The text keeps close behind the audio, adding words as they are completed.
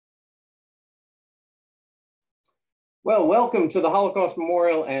Well, welcome to the Holocaust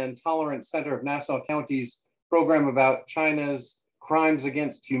Memorial and Tolerance Center of Nassau County's program about China's crimes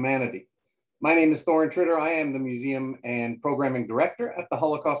against humanity. My name is Thorin Tritter. I am the museum and programming director at the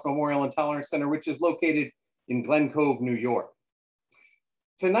Holocaust Memorial and Tolerance Center, which is located in Glen Cove, New York.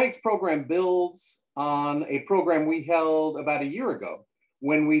 Tonight's program builds on a program we held about a year ago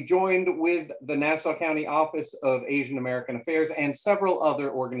when we joined with the Nassau County Office of Asian American Affairs and several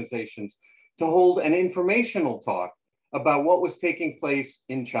other organizations to hold an informational talk about what was taking place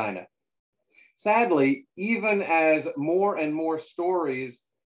in China. Sadly, even as more and more stories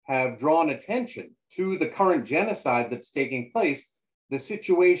have drawn attention to the current genocide that's taking place, the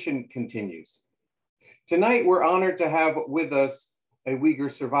situation continues. Tonight, we're honored to have with us a Uyghur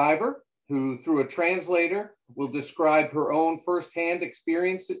survivor who, through a translator, will describe her own firsthand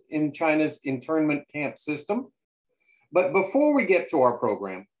experience in China's internment camp system. But before we get to our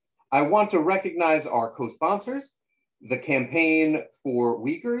program, I want to recognize our co-sponsors, the Campaign for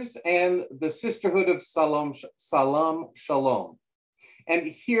Uyghurs and the Sisterhood of Salam Shalom. And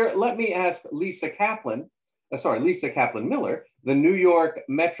here, let me ask Lisa Kaplan Miller, the New York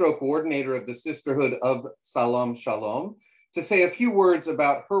Metro Coordinator of the Sisterhood of Salam Shalom, to say a few words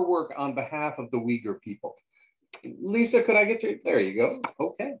about her work on behalf of the Uyghur people. Lisa, could I get you? There you go.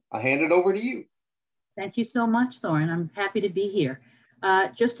 Okay, I'll hand it over to you. Thank you so much, Thorin. I'm happy to be here.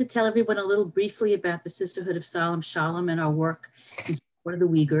 Just to tell everyone a little briefly about the Sisterhood of Salam Shalom and our work in support of the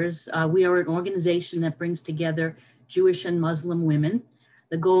Uyghurs. We are an organization that brings together Jewish and Muslim women.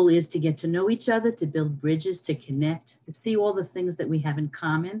 The goal is to get to know each other, to build bridges, to connect, to see all the things that we have in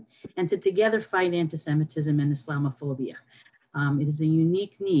common, and to together fight anti-Semitism and Islamophobia. It is a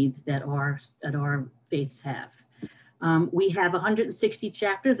unique need that our faiths have. We have 160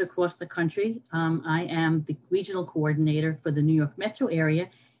 chapters across the country. I am the regional coordinator for the New York metro area,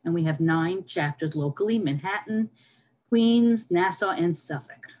 and we have 9 chapters locally: Manhattan, Queens, Nassau, and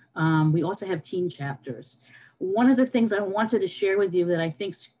Suffolk. We also have teen chapters. One of the things I wanted to share with you that I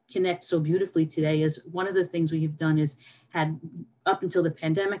think connects so beautifully today is one of the things we have done is had, up until the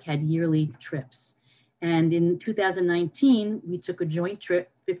pandemic, had yearly trips. And in 2019, we took a joint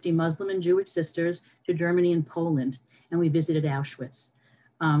trip, 50 Muslim and Jewish sisters, to Germany and Poland, and we visited Auschwitz.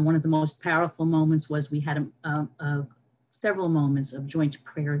 One of the most powerful moments was we had several moments of joint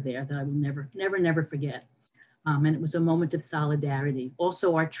prayer there that I will never forget. And it was a moment of solidarity.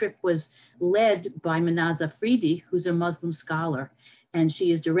 Also, our trip was led by Manaza Fridi, who's a Muslim scholar, and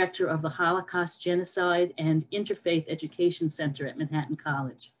she is director of the Holocaust, Genocide, and Interfaith Education Center at Manhattan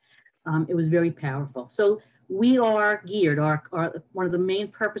College. It was very powerful. So we are geared, one of the main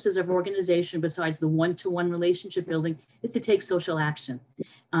purposes of our organization, besides the one-to-one relationship building, is to take social action.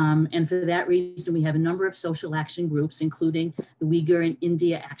 And for that reason, we have a number of social action groups, including the Uyghur and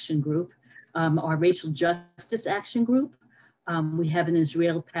India Action Group, our Racial Justice Action Group. We have an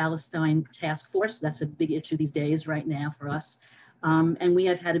Israel-Palestine task force. That's a big issue these days right now for us. And we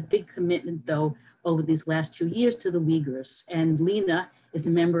have had a big commitment, though, over these last 2 years to the Uyghurs. And Lina is a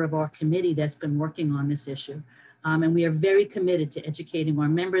member of our committee that's been working on this issue. And we are very committed to educating our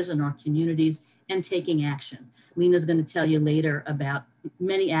members and our communities and taking action. Lina's going to tell you later about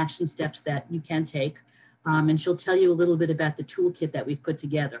many action steps that you can take. And she'll tell you a little bit about the toolkit that we've put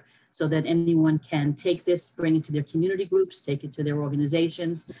together so that anyone can take this, bring it to their community groups, take it to their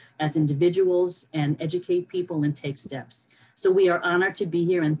organizations as individuals, and educate people and take steps. So we are honored to be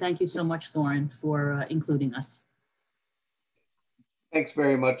here, and thank you so much, Thorin, for including us. Thanks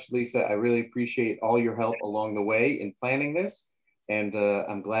very much, Lisa. I really appreciate all your help along the way in planning this. And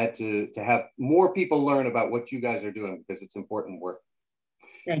I'm glad to have more people learn about what you guys are doing because it's important work.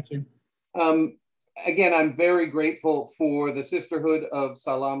 Thank you. Again, I'm very grateful for the Sisterhood of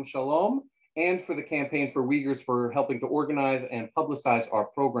Salam Shalom and for the Campaign for Uyghurs for helping to organize and publicize our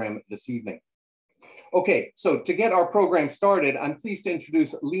program this evening. Okay, so to get our program started, I'm pleased to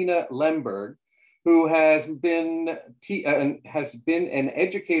introduce Lina Lenberg, who has been an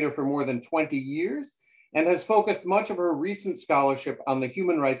educator for more than 20 years and has focused much of her recent scholarship on the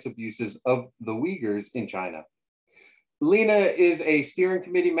human rights abuses of the Uyghurs in China. Lina is a steering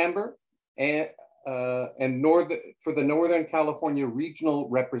committee member for the Northern California Regional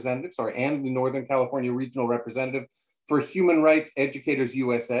Representative, and the Northern California Regional Representative for Human Rights Educators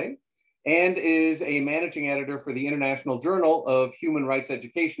USA, and is a managing editor for the International Journal of Human Rights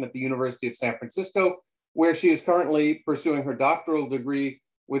Education at the University of San Francisco, where she is currently pursuing her doctoral degree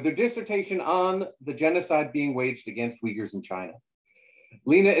with her dissertation on the genocide being waged against Uyghurs in China.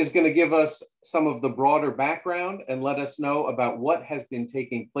 Lina is going to give us some of the broader background and let us know about what has been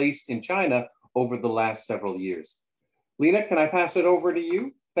taking place in China over the last several years. Lina, can I pass it over to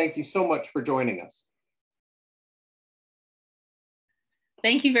you? Thank you so much for joining us.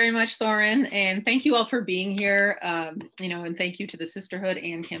 Thank you very much, Thorin, and thank you all for being here. And thank you to the Sisterhood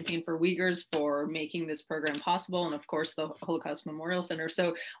and Campaign for Uyghurs for making this program possible, and of course the Holocaust Memorial Center.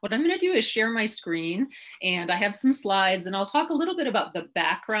 So what I'm going to do is share my screen, and I have some slides, and I'll talk a little bit about the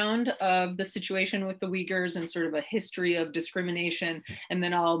background of the situation with the Uyghurs and sort of a history of discrimination, and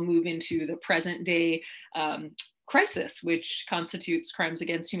then I'll move into the present day crisis, which constitutes crimes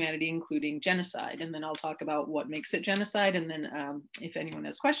against humanity, including genocide. And then I'll talk about what makes it genocide. And then if anyone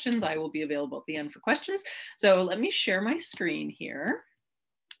has questions, I will be available at the end for questions. So let me share my screen here.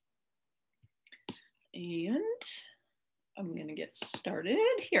 And I'm going to get started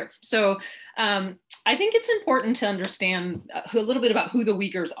here. So I think it's important to understand a little bit about who the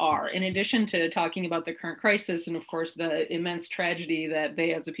Uyghurs are, in addition to talking about the current crisis and, of course, the immense tragedy that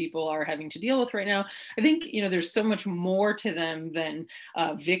they as a people are having to deal with right now. I think, there's so much more to them than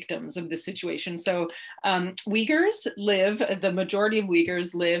victims of this situation. So the majority of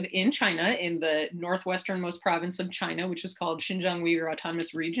Uyghurs live in China, in the northwesternmost province of China, which is called Xinjiang Uyghur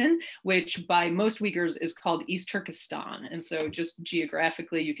Autonomous Region, which by most Uyghurs is called East Turkestan. And so just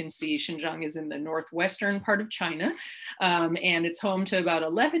geographically, you can see Xinjiang is in the northwestern part of China, and it's home to about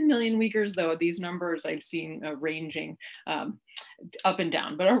 11 million Uyghurs, though these numbers I've seen ranging up and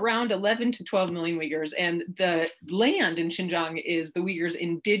down, but around 11 to 12 million Uyghurs. And the land in Xinjiang is the Uyghurs'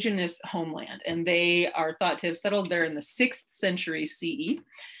 indigenous homeland, and they are thought to have settled there in the 6th century CE.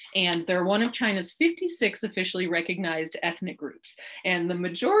 And they're one of China's 56 officially recognized ethnic groups. And the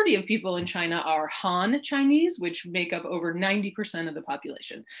majority of people in China are Han Chinese, which make up over 90% of the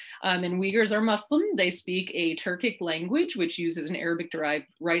population. And Uyghurs are Muslim. They speak a Turkic language, which uses an Arabic-derived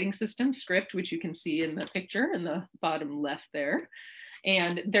writing system, script, which you can see in the picture in the bottom left there.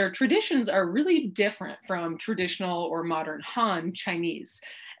 And their traditions are really different from traditional or modern Han Chinese.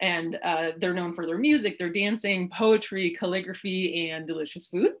 And they're known for their music, their dancing, poetry, calligraphy, and delicious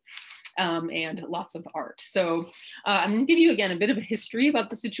food, and lots of art. So I'm going to give you, again, a bit of a history about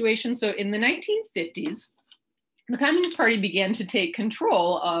the situation. So in the 1950s, the Communist Party began to take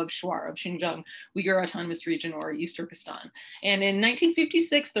control of Shuar, of Xinjiang Uyghur Autonomous Region, or East Turkestan. And in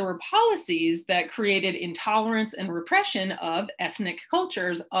 1956, there were policies that created intolerance and repression of ethnic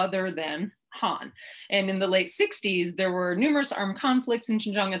cultures other than Han. And in the late 60s, there were numerous armed conflicts in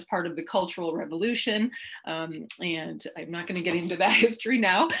Xinjiang as part of the Cultural Revolution. And I'm not going to get into that history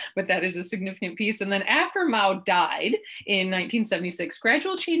now, but that is a significant piece. And then after Mao died in 1976,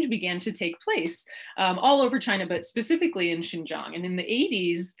 gradual change began to take place all over China, but specifically in Xinjiang. And in the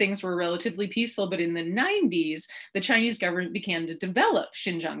 80s, things were relatively peaceful, but in the 90s, the Chinese government began to develop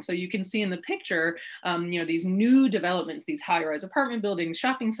Xinjiang. So you can see in the picture, these new developments, these high-rise apartment buildings,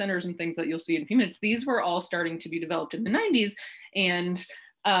 shopping centers, and things that you'll see in a few minutes. These were all starting to be developed in the 90s. And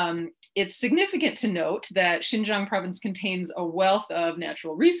it's significant to note that Xinjiang province contains a wealth of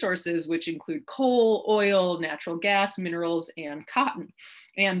natural resources, which include coal, oil, natural gas, minerals, and cotton.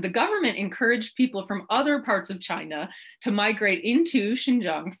 And the government encouraged people from other parts of China to migrate into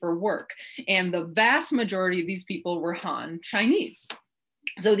Xinjiang for work. And the vast majority of these people were Han Chinese.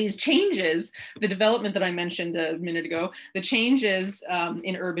 So these changes, the development that I mentioned a minute ago, the changes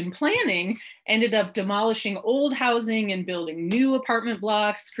in urban planning ended up demolishing old housing and building new apartment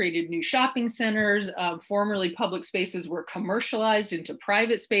blocks, created new shopping centers. Formerly public spaces were commercialized into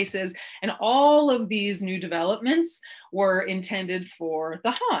private spaces. And all of these new developments were intended for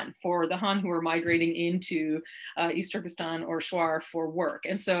the Han who were migrating into East Turkestan or Shuar for work.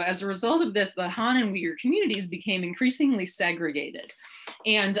 And so as a result of this, the Han and Uyghur communities became increasingly segregated.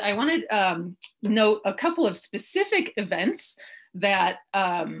 And I want to note a couple of specific events that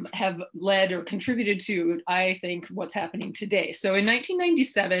have led or contributed to, I think, what's happening today. So in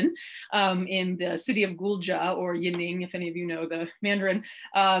 1997, in the city of Gulja, or Yining, if any of you know the Mandarin,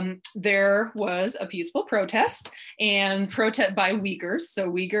 there was a peaceful protest by Uyghurs. So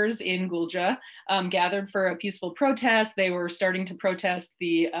Uyghurs in Gulja gathered for a peaceful protest. They were starting to protest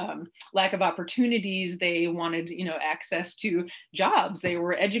the lack of opportunities. They wanted, access to jobs. They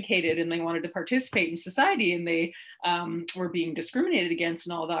were educated and they wanted to participate in society, and they were being discriminated against,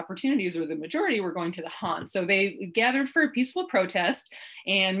 and all the opportunities, or the majority, were going to the Han. So they gathered for a peaceful protest,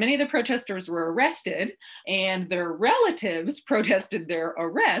 and many of the protesters were arrested, and their relatives protested their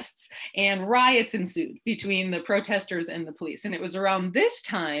arrests, and riots ensued between the protesters and the police. And it was around this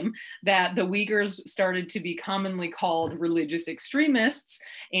time that the Uyghurs started to be commonly called religious extremists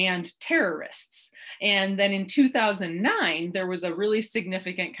and terrorists. And then in 2009, there was a really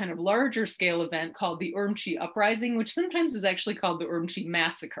significant kind of larger scale event called the Urumqi Uprising, which sometimes is actually actually called the Urumqi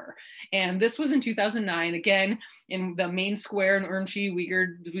Massacre. And this was in 2009, again, in the main square in Urumqi.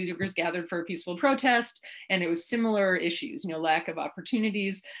 Uyghurs gathered for a peaceful protest, and it was similar issues, lack of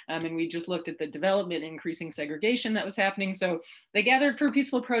opportunities. And we just looked at the development, increasing segregation that was happening. So they gathered for a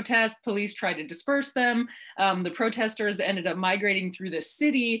peaceful protest. Police tried to disperse them. The protesters ended up migrating through the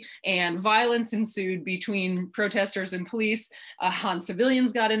city, and violence ensued between protesters and police. Han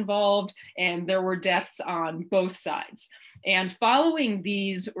civilians got involved, and there were deaths on both sides. And following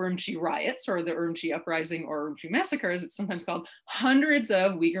these Urumqi riots, or the Urumqi uprising or Urumqi massacres, it's sometimes called, hundreds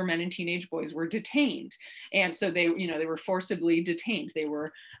of Uyghur men and teenage boys were detained. And so they were forcibly detained. They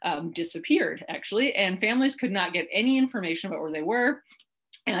were disappeared, actually, and families could not get any information about where they were.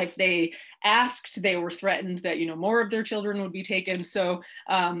 And if they asked, they were threatened that more of their children would be taken. So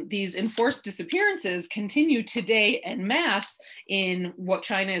these enforced disappearances continue today en masse in what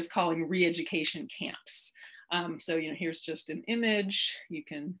China is calling re-education camps. So here's just an image. You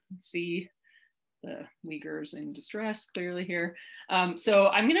can see the Uyghurs in distress clearly here. So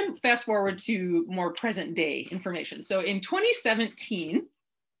I'm going to fast forward to more present day information. So in 2017,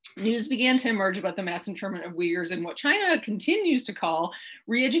 news began to emerge about the mass internment of Uyghurs in what China continues to call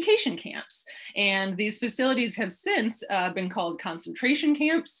re-education camps. And these facilities have since been called concentration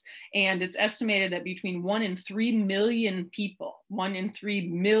camps. And it's estimated that between 1 and 3 million people, 1 in 3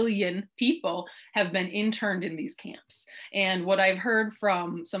 million people have been interned in these camps. And what I've heard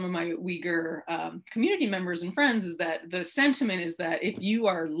from some of my Uyghur community members and friends is that the sentiment is that if you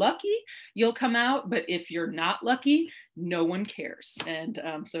are lucky, you'll come out, but if you're not lucky, no one cares. And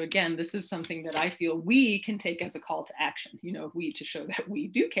so again, this is something that I feel we can take as a call to action, we to show that we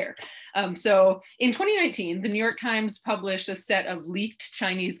do care. So in 2019, the New York Times published a set of leaked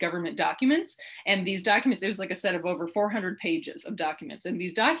Chinese government documents. And these documents, it was like a set of over 400 pages of documents. And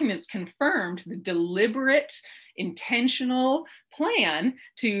these documents confirmed the deliberate, intentional plan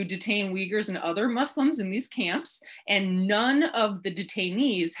to detain Uyghurs and other Muslims in these camps, and none of the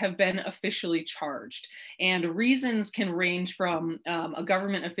detainees have been officially charged. And reasons can range from a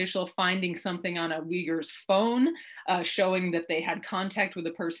government official finding something on a Uyghur's phone showing that they had contact with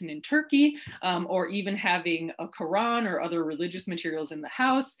a person in Turkey, or even having a Quran or other religious materials in the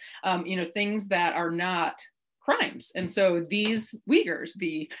house, things that are not crimes. And so these Uyghurs,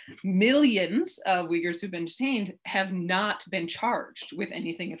 the millions of Uyghurs who've been detained, have not been charged with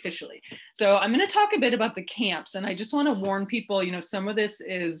anything officially. So I'm going to talk a bit about the camps, and I just want to warn people, some of this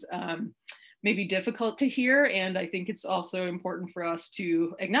is maybe difficult to hear, and I think it's also important for us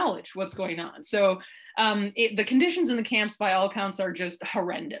to acknowledge what's going on. So the conditions in the camps, by all accounts, are just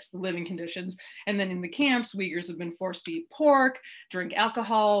horrendous, the living conditions. And then in the camps, Uyghurs have been forced to eat pork, drink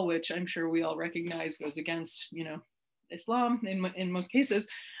alcohol, which I'm sure we all recognize goes against, Islam in most cases.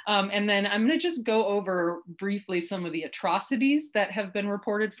 And then I'm going to just go over briefly some of the atrocities that have been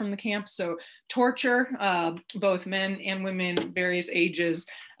reported from the camp. So torture, both men and women, various ages,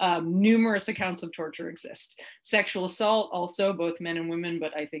 numerous accounts of torture exist. Sexual assault, also both men and women,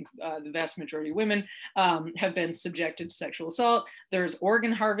 but I think the vast majority of women have been subjected to sexual assault. There's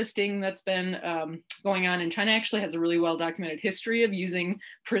organ harvesting that's been going on, and China actually has a really well-documented history of using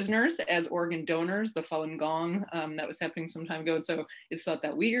prisoners as organ donors, the Falun Gong, that was happening some time ago. And so it's thought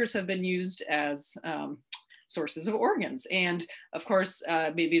that Uyghurs have been used as sources of organs. And of course,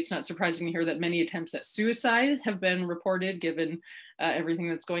 maybe it's not surprising to hear that many attempts at suicide have been reported, given everything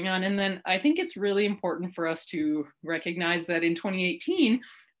that's going on. And then I think it's really important for us to recognize that in 2018,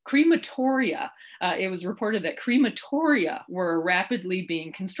 crematoria, it was reported that crematoria were rapidly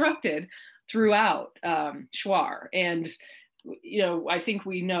being constructed throughout Shuar. And I think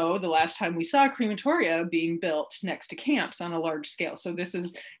we know the last time we saw crematoria being built next to camps on a large scale. So this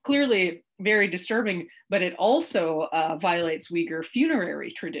is clearly very disturbing, but it also violates Uyghur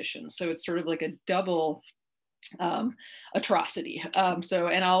funerary traditions. So it's sort of like a double atrocity.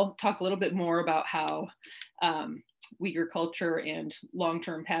 And I'll talk a little bit more about how Uyghur culture and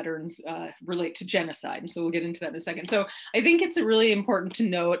long-term patterns relate to genocide. And so we'll get into that in a second. So I think it's really important to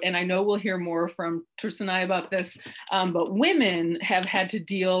note, and I know we'll hear more from Tursunay about this, but women have had to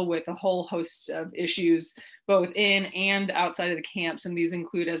deal with a whole host of issues, both in and outside of the camps. And these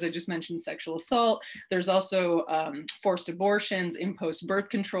include, as I just mentioned, sexual assault. There's also forced abortions, imposed birth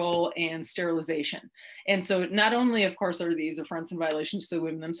control, and sterilization. And so not only, of course, are these affronts and violations to the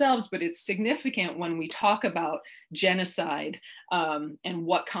women themselves, but it's significant when we talk about genocide and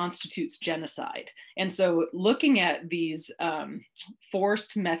what constitutes genocide. And so looking at these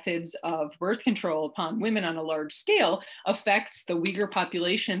forced methods of birth control upon women on a large scale affects the Uyghur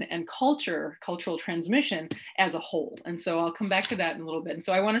population and cultural transmission as a whole. And so I'll come back to that in a little bit. And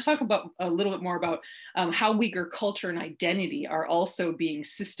so I want to talk about a little bit more about how Uyghur culture and identity are also being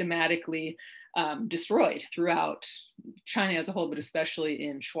systematically destroyed throughout China as a whole, but especially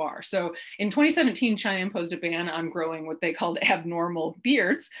in Shuar. So in 2017, China imposed a ban on growing what they called abnormal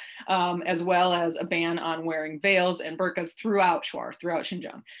beards, as well as a ban on wearing veils and burqas throughout Shuar, throughout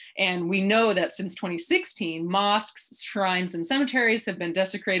Xinjiang. And we know that since 2016, mosques, shrines, and cemeteries have been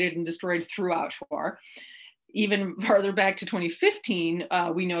desecrated and destroyed throughout Shuar. Even farther back to 2015,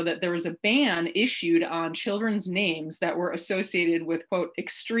 we know that there was a ban issued on children's names that were associated with, quote,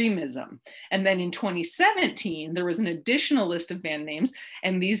 extremism. And then in 2017, there was an additional list of banned names.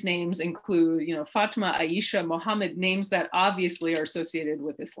 And these names include, Fatima, Aisha, Mohammed, names that obviously are associated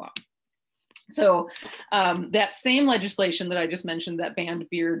with Islam. So that same legislation that I just mentioned that banned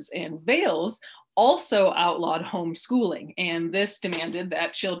beards and veils also outlawed homeschooling, and this demanded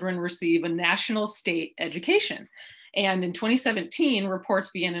that children receive a national state education. And in 2017, reports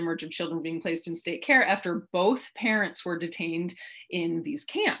began to emerge of children being placed in state care after both parents were detained in these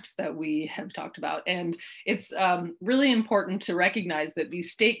camps that we have talked about. And it's really important to recognize that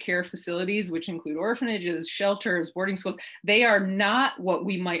these state care facilities, which include orphanages, shelters, boarding schools, they are not what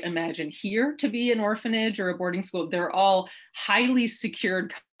we might imagine here to be an orphanage or a boarding school. They're all highly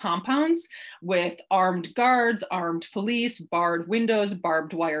secured compounds with armed guards, armed police, barred windows,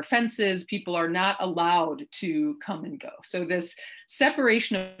 barbed wire fences. People are not allowed to come and go. So this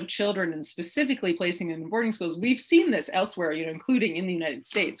separation of children and specifically placing them in boarding schools, we've seen this elsewhere, including in the United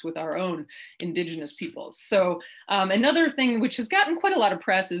States with our own indigenous peoples. So another thing which has gotten quite a lot of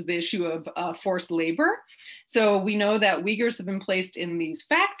press is the issue of forced labor. So we know that Uyghurs have been placed in these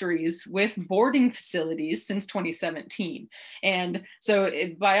factories with boarding facilities since 2017. And so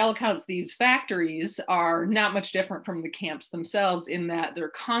by all accounts, these factories are not much different from the camps themselves in that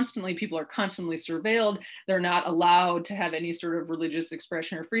people are constantly surveilled. They're not allowed to have any sort of religious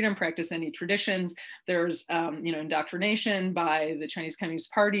expression or freedom, practice any traditions. There's, indoctrination by the Chinese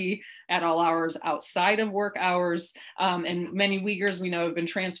Communist Party at all hours outside of work hours. And many Uyghurs we know have been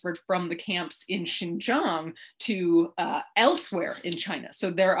transferred from the camps in Xinjiang to elsewhere in China.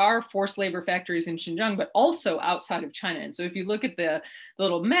 So there are forced labor factories in Xinjiang, but also outside of China. And so if you look at the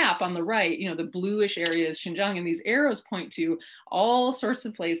little map on the right, the bluish area is Xinjiang, and these arrows point to all sorts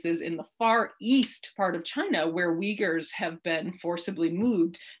of places in the far east part of China where Uyghurs have been forcibly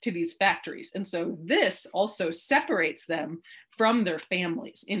moved to these factories. And so this also separates them from their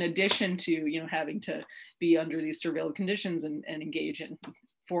families, in addition to, having to be under these surveilled conditions and engage in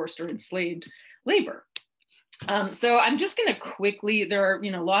forced or enslaved labor. So I'm just going to quickly, there are,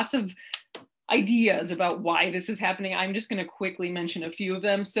 lots of ideas about why this is happening. I'm just going to quickly mention a few of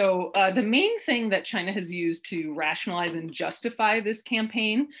them. So the main thing that China has used to rationalize and justify this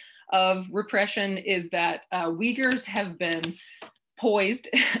campaign of repression is that Uyghurs have been poised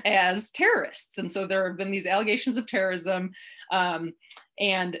as terrorists. And so there have been these allegations of terrorism.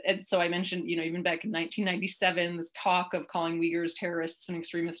 And so I mentioned, even back in 1997, this talk of calling Uyghurs terrorists and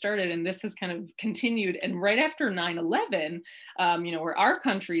extremists started, and this has kind of continued. And right after 9/11, where our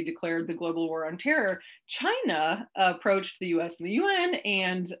country declared the global war on terror, China approached the US and the UN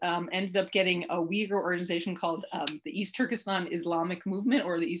and ended up getting a Uyghur organization called the East Turkestan Islamic Movement,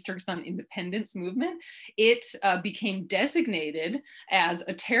 or the East Turkestan Independence Movement. It became designated as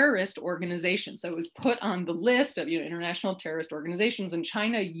a terrorist organization. So it was put on the list of international terrorist organizations, and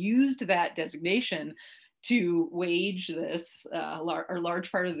China used that designation to wage this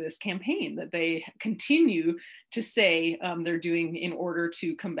large part of this campaign that they continue to say they're doing in order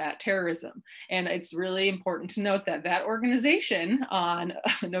to combat terrorism. And it's really important to note that that organization on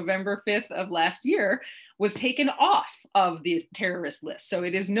November 5th of last year was taken off of the terrorist list. So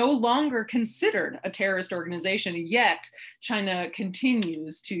it is no longer considered a terrorist organization, yet China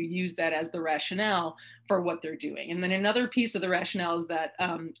continues to use that as the rationale for what they're doing. And then another piece of the rationale is that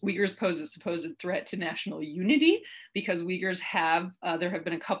Uyghurs pose a supposed threat to national unity, because Uyghurs there have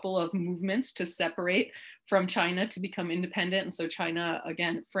been a couple of movements to separate from China to become independent. And so China,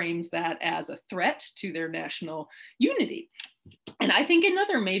 again, frames that as a threat to their national unity. And I think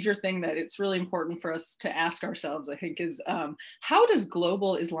another major thing that it's really important for us to ask ourselves, I think, is how does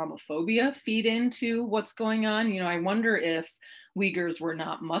global Islamophobia feed into what's going on? You know, I wonder if Uyghurs were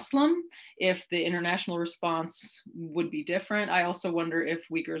not Muslim, if the international response would be different. I also wonder if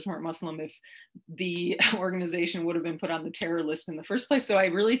Uyghurs weren't Muslim, if the organization would have been put on the terror list in the first place. So I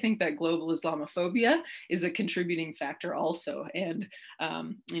really think that global Islamophobia is a contributing factor also. And,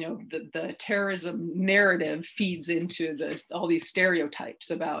 you know, the terrorism narrative feeds into all these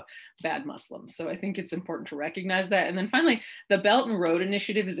stereotypes about bad Muslims. So I think it's important to recognize that. And then finally, the Belt and Road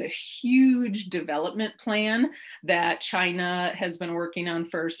Initiative is a huge development plan that China has been working on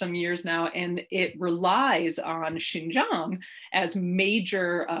for some years now, and it relies on Xinjiang as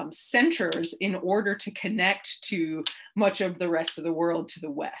major centers in order to connect to much of the rest of the world to the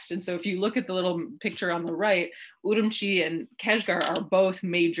west. And so if you look at the little picture on the right, Urumqi and Kashgar are both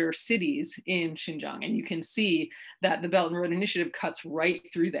major cities in Xinjiang, and you can see that the Belt and Road Initiative cuts right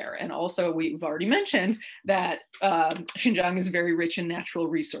through there. And also we've already mentioned that Xinjiang is very rich in natural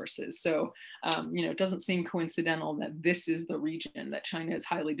resources. So, you know, it doesn't seem coincidental that this is the region that China is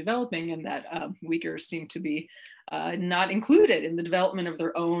highly developing, and that Uyghurs seem to be not included in the development of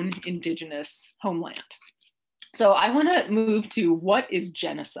their own indigenous homeland. So I want to move to what is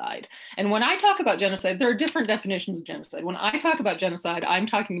genocide. And when I talk about genocide, there are different definitions of genocide. When I talk about genocide, I'm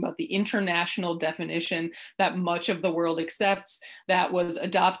talking about the international definition that much of the world accepts, that was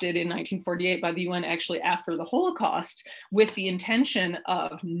adopted in 1948 by the UN, actually after the Holocaust, with the intention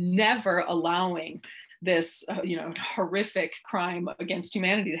of never allowing this you know, horrific crime against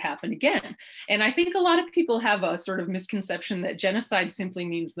humanity to happen again. And I think a lot of people have a sort of misconception that genocide simply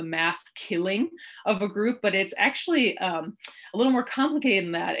means the mass killing of a group, but it's actually a little more complicated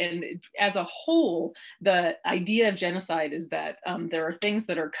than that. And as a whole, the idea of genocide is that there are things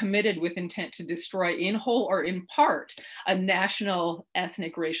that are committed with intent to destroy in whole or in part a national,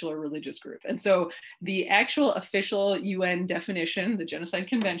 ethnic, racial, or religious group. And so the actual official UN definition, the Genocide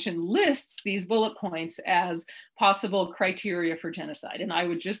Convention, lists these bullet points as possible criteria for genocide. And I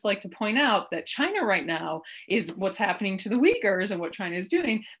would just like to point out that China right now is what's happening to the Uyghurs, and what China is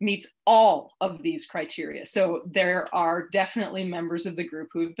doing meets all of these criteria. So there are definitely members of the group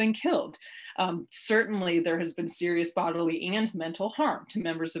who have been killed. Certainly there has been serious bodily and mental harm to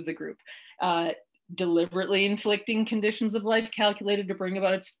members of the group. Deliberately inflicting conditions of life calculated to bring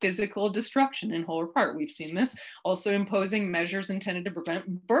about its physical destruction in whole or part. We've seen this. Also imposing measures intended to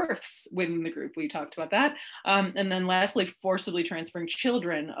prevent births within the group. We talked about that. And then lastly, forcibly transferring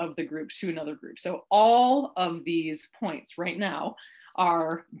children of the group to another group. So all of these points right now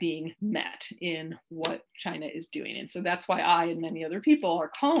are being met in what China is doing. And so that's why I and many other people are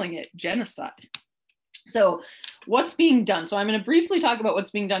calling it genocide. So what's being done? So I'm going to briefly talk about what's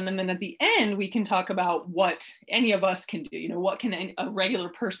being done, and then at the end we can talk about what any of us can do. You know, what can a regular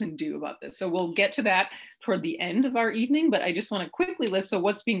person do about this? So we'll get to that toward the end of our evening, but I just want to quickly list so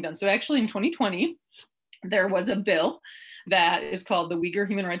what's being done. So actually in 2020, there was a bill that is called the Uyghur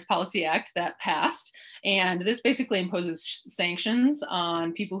Human Rights Policy Act that passed. And this basically imposes sanctions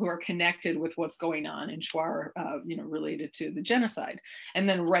on people who are connected with what's going on in Shuar, you know, related to the genocide. And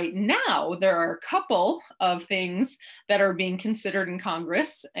then right now, there are a couple of things that are being considered in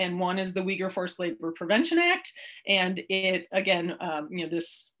Congress. And one is the Uyghur Forced Labor Prevention Act. And it, again, you know,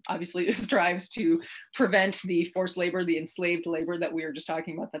 this obviously strives to prevent the forced labor, the enslaved labor that we were just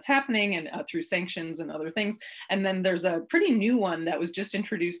talking about that's happening, and through sanctions and other things. And then there's a pretty new one that was just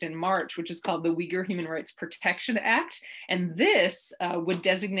introduced in March, which is called the Uyghur Human Rights Protection Act. And this would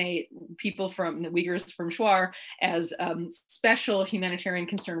designate people from the Uyghurs from Shuar as special humanitarian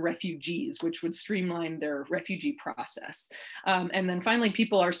concern refugees, which would streamline their refugee process. And then finally,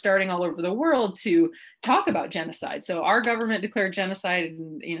 people are starting all over the world to talk about genocide. So our government declared genocide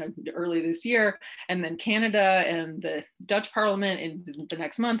in, you know, early this year, and then Canada and the Dutch Parliament in the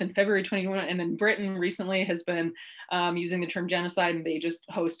next month in February 2021, and then Britain recently has been using the term genocide, and they just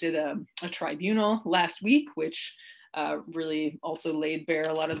hosted a tribunal last week, which really also laid bare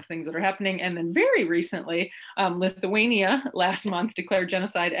a lot of the things that are happening. And then very recently, Lithuania last month declared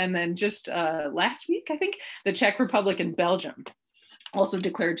genocide, and then just last week, I think, the Czech Republic and Belgium also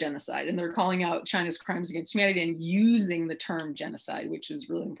declared genocide, and they're calling out China's crimes against humanity and using the term genocide, which is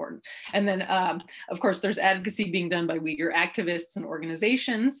really important. And then, of course, there's advocacy being done by Uyghur activists and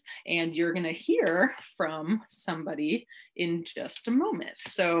organizations, and you're going to hear from somebody in just a moment.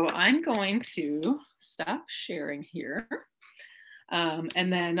 So I'm going to stop sharing here.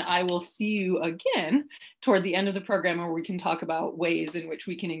 And then I will see you again toward the end of the program, where we can talk about ways in which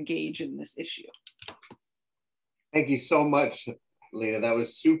we can engage in this issue. Thank you so much, Lina, that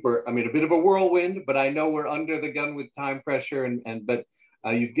was super. I mean, a bit of a whirlwind, but I know we're under the gun with time pressure, but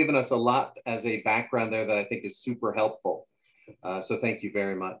you've given us a lot as a background there that I think is super helpful. So thank you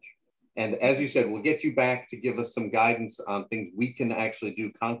very much. And as you said, we'll get you back to give us some guidance on things we can actually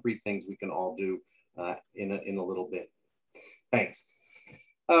do, concrete things we can all do in a little bit. Thanks.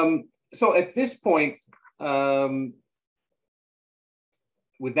 So at this point,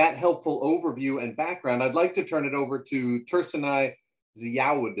 with that helpful overview and background, I'd like to turn it over to Tursunay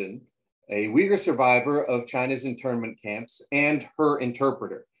Ziyawudun, a Uyghur survivor of China's internment camps, and her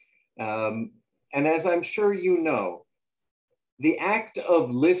interpreter. And as I'm sure you know, the act of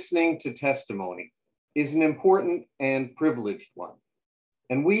listening to testimony is an important and privileged one.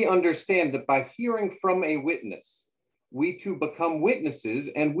 And we understand that by hearing from a witness, we too become witnesses,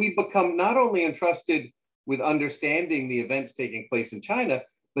 and we become not only entrusted with understanding the events taking place in China,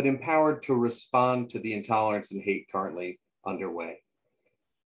 but empowered to respond to the intolerance and hate currently underway.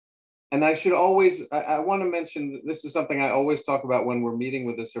 And I should always, I want to mention, this is something I always talk about when we're meeting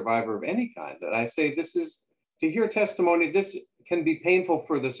with a survivor of any kind, that I say this is, to hear testimony, this can be painful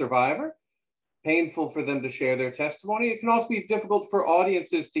for the survivor, painful for them to share their testimony. It can also be difficult for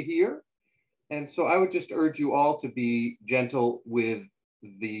audiences to hear. And so I would just urge you all to be gentle with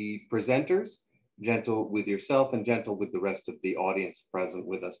the presenters, gentle with yourself, and gentle with the rest of the audience present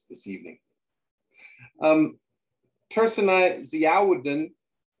with us this evening. Tursunay Ziyawudun,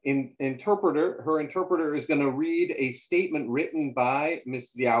 her interpreter is going to read a statement written by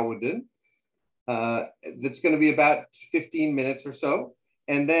Ms. Ziyawudun that's going to be about 15 minutes or so.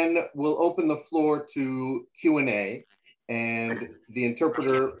 And then we'll open the floor to Q&A, and the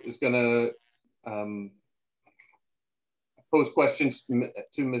interpreter is going to pose questions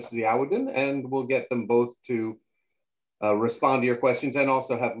to Ms. Ziyawudun, and we'll get them both to respond to your questions and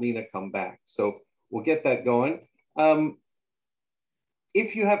also have Lina come back. So we'll get that going.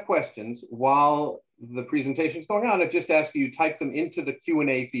 If you have questions while the presentation is going on, I just ask you type them into the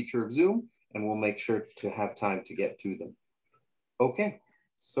Q&A feature of Zoom, and we'll make sure to have time to get to them. Okay,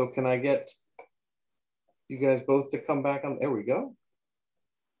 so can I get you guys both to come back on? There we go.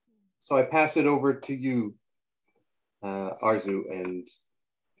 So I pass it over to you, Arzu, and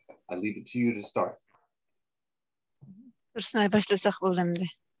I leave it to you to start. Assalamu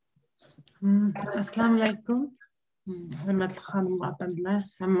alaikum. Hürmetli xanım apamlar,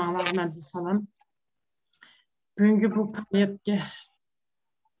 hammalarına da salam. Бүгінгі бұл памятке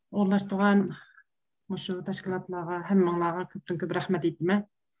орналастырған мұшы тәшкілатларға, hammalarga көптен көп рахмет етіме.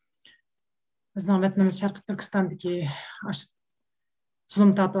 Біздің ватанымыз Шарқы Түркістандагы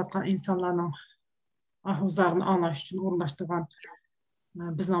зұлым тартып атқан инсанларның ахуыздарын аңлаш үшін орналастырған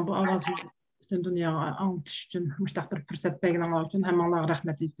біздің бұл авазымызды бүтін дүнияға аңлатыш үшін мұштақ бір фұрсат бергеніңіз үшін hammalarga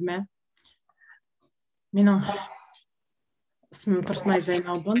рахмет етіме. Менің ismim Tursunay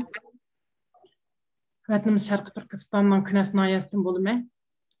Ziyawudun. Vatanımız Şarkı Türkistan'dan Künes nayasından bolume.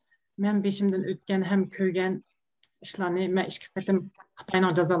 Men beşimden ötken hem köygen işlerini, men işki fetim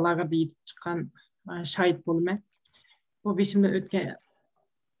Xitayning jazalarga deyip çıkan şahit bolume. Bu beşimden ötken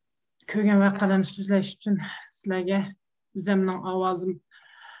köygen vakalarını sözleş için sizlerge üzemnin avazım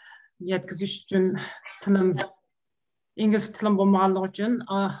yetkiziş için tilim İngiliz tilim bolmaganligi için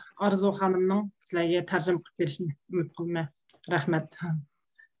Arzu xanımның sizlerge tercüme qilib berishini umid qilma. Rahmat.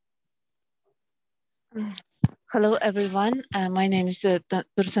 Hello, everyone. My name is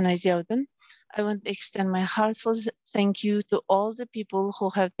Tursunay Ziyawudun. I want to extend my heartfelt thank you to all the people who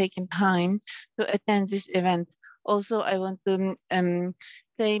have taken time to attend this event. Also, I want to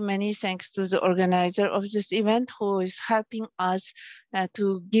say many thanks to the organizer of this event who is helping us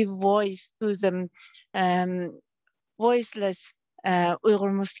to give voice to the voiceless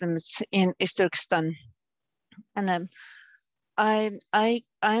Uyghur Muslims in East Turkestan. And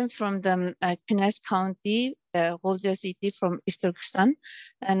I'm from the Künes County, Gholjia city from East Turkestan,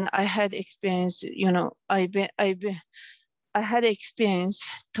 and I had experience. I had experience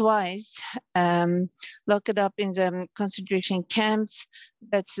twice locked up in the concentration camps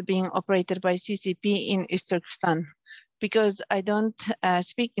that's being operated by CCP in East Turkestan. Because I don't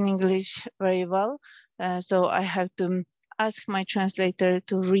speak in English very well, so I have to ask my translator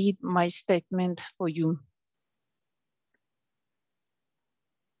to read my statement for you.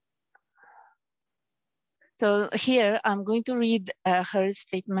 So here I'm going to read her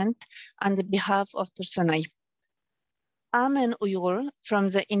statement on the behalf of Tursunay. I'm an Uyghur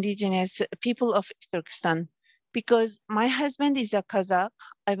from the indigenous people of East Turkestan. Because my husband is a Kazakh,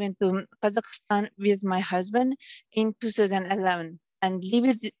 I went to Kazakhstan with my husband in 2011 and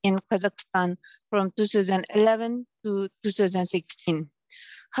lived in Kazakhstan from 2011 to 2016.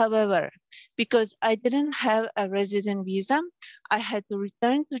 However, Because I didn't have a resident visa, I had to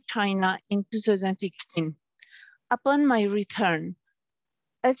return to China in 2016. Upon my return,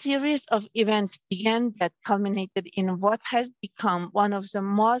 a series of events began that culminated in what has become one of the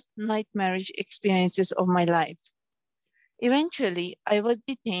most nightmarish experiences of my life. Eventually, I was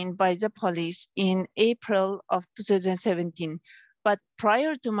detained by the police in April of 2017, but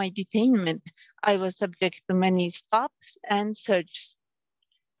prior to my detainment, I was subject to many stops and searches.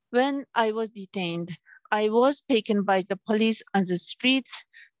 When I was detained, I was taken by the police on the streets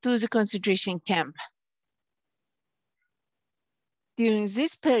to the concentration camp. During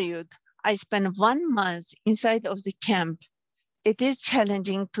this period, I spent 1 month inside of the camp. It is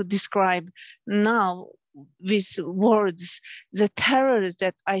challenging to describe now with words the terrors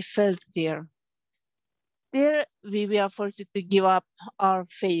that I felt there. There, we were forced to give up our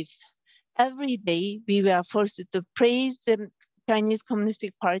faith. Every day, we were forced to praise the Chinese Communist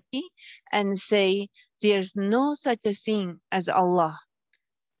Party and say, there's no such a thing as Allah.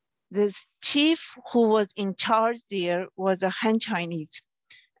 The chief who was in charge there was a Han Chinese,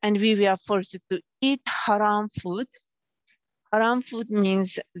 and we were forced to eat haram food. Haram food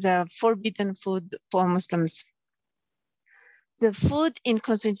means the forbidden food for Muslims. The food in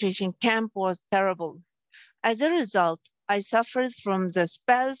concentration camp was terrible. As a result, I suffered from the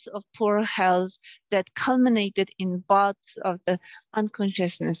spells of poor health that culminated in bouts of the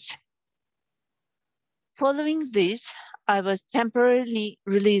unconsciousness. Following this, I was temporarily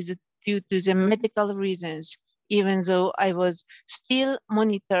released due to the medical reasons, even though I was still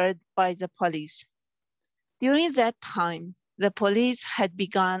monitored by the police. During that time, the police had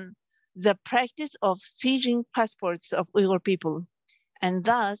begun the practice of seizing passports of Uyghur people, and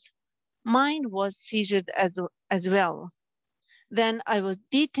thus mine was seized as well. Then I was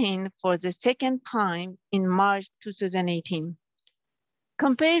detained for the second time in March 2018.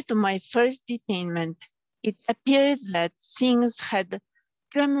 Compared to my first detainment, it appeared that things had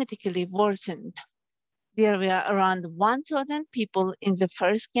dramatically worsened. There were around 1,000 people in the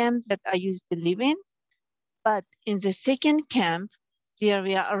first camp that I used to live in, but in the second camp, there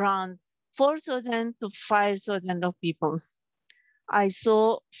were around 4,000 to 5,000 of people. I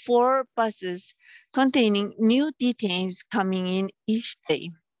saw 4 buses containing new detainees coming in each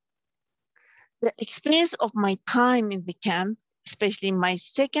day. The experience of my time in the camp, especially my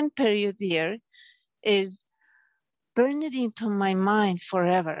second period there, is burned into my mind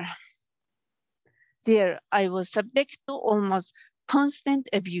forever. There, I was subject to almost constant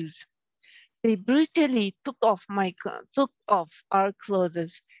abuse. They brutally took off our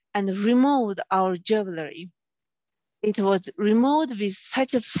clothes and removed our jewelry. It was removed with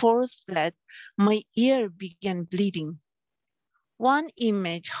such a force that my ear began bleeding. One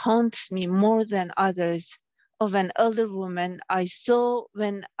image haunts me more than others of an elder woman I saw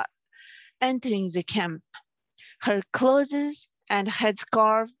when entering the camp. Her clothes and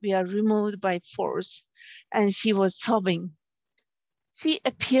headscarf were removed by force, and she was sobbing. She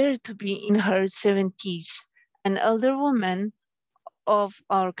appeared to be in her 70s, an elder woman of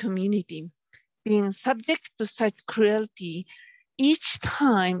our community. Being subject to such cruelty, each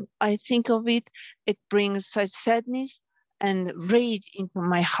time I think of it, it brings such sadness and rage into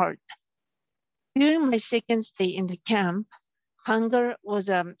my heart. During my second stay in the camp, hunger was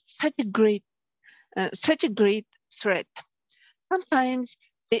such a great threat. Sometimes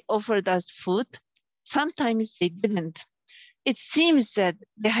they offered us food, sometimes they didn't. It seems that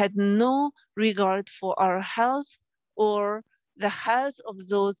they had no regard for our health or the health of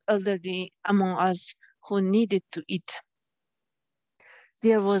those elderly among us who needed to eat.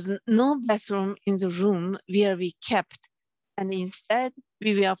 There was no bathroom in the room where we kept, and instead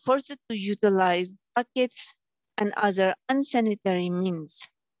we were forced to utilize buckets and other unsanitary means.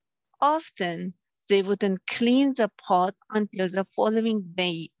 Often they wouldn't clean the pot until the following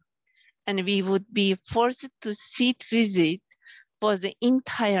day, and we would be forced to sit with it for the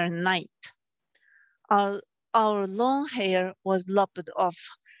entire night. Our long hair was lopped off,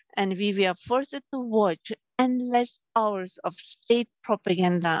 and we were forced to watch endless hours of state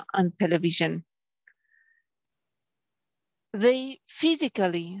propaganda on television. They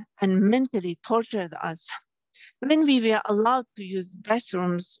physically and mentally tortured us. When we were allowed to use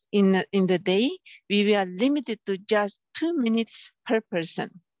bathrooms in the day, we were limited to just 2 minutes per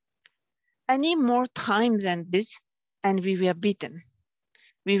person. Any more time than this, and we were beaten.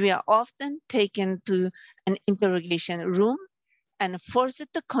 We were often taken to an interrogation room and forced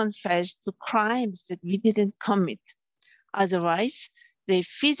to confess to crimes that we didn't commit. Otherwise, they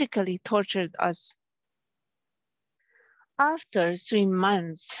physically tortured us. After 3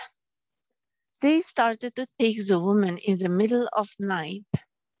 months, they started to take the woman in the middle of night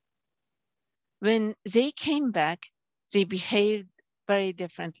When they came back, they behaved very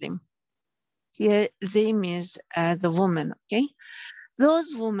differently. Here, they means the women, okay?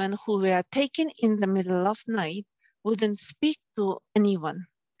 Those women who were taken in the middle of night wouldn't speak to anyone.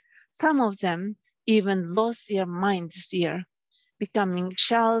 Some of them even lost their minds there, becoming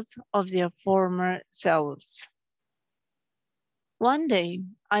shells of their former selves. One day,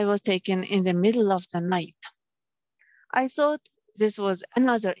 I was taken in the middle of the night. I thought this was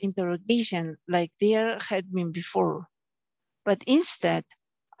another interrogation like there had been before, but instead,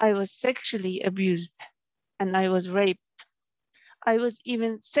 I was sexually abused and I was raped. I was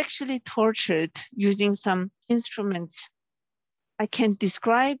even sexually tortured using some instruments. I can't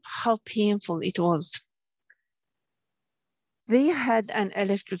describe how painful it was. They had an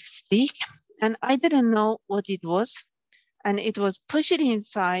electric stick and I didn't know what it was, and it was pushed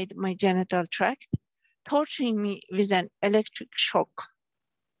inside my genital tract, torturing me with an electric shock.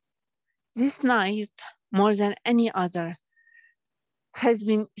 This night, more than any other, has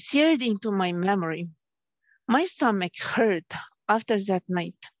been seared into my memory. My stomach hurt after that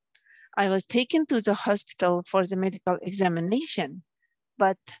night. I was taken to the hospital for the medical examination,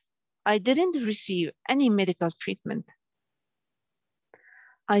 but I didn't receive any medical treatment.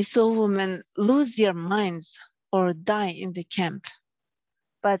 I saw women lose their minds or die in the camp,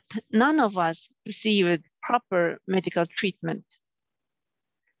 but none of us received proper medical treatment.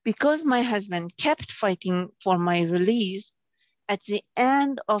 Because my husband kept fighting for my release, at the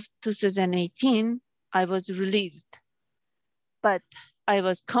end of 2018, I was released, but I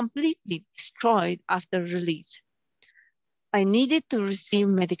was completely destroyed after release. I needed to receive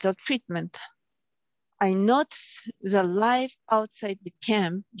medical treatment. I noticed the life outside the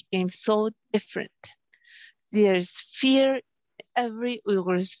camp became so different. There's fear in every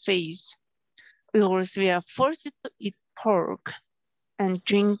Uyghur's face. Uyghurs were forced to eat pork and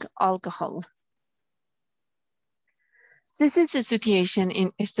drink alcohol. This is the situation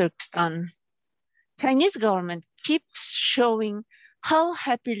in East Turkestan. Chinese government keeps showing how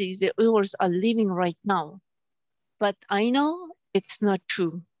happily the Uyghurs are living right now. But I know it's not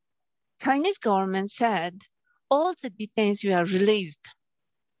true. Chinese government said all the detainees were released,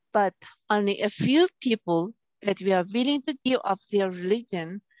 but only a few people that were willing to give up their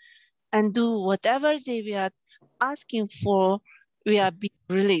religion and do whatever they were asking for were being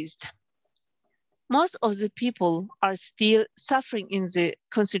released. Most of the people are still suffering in the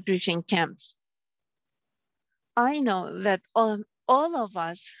concentration camps. I know that all of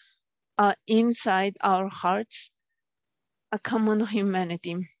us are inside our hearts a common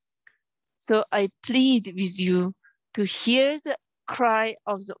humanity. So I plead with you to hear the cry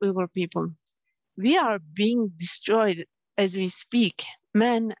of the Uyghur people. We are being destroyed as we speak,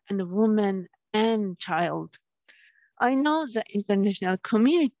 men and women and child. I know the international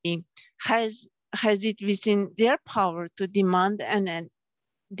community has it within their power to demand an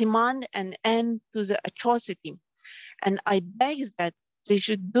end to the atrocity. And I beg that they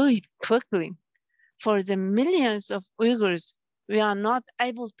should do it quickly. For the millions of Uyghurs, we are not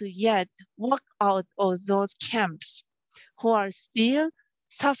able to yet walk out of those camps who are still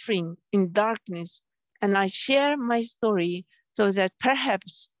suffering in darkness. And I share my story so that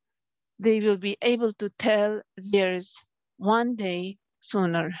perhaps they will be able to tell theirs one day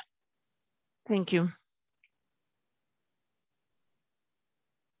sooner. Thank you.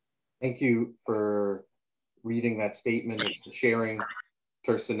 Thank you for reading that statement and for sharing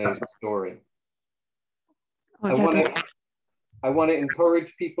Tursunay's story. I want to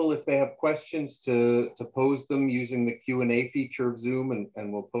encourage people, if they have questions, to pose them using the Q&A feature of Zoom,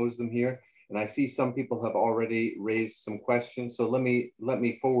 and we'll pose them here. And I see some people have already raised some questions, so let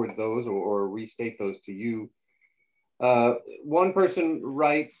me forward those or restate those to you. One person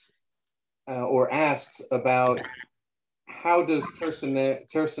writes or asks about how does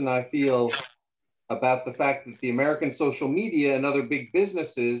Tursunay feel about the fact that the American social media and other big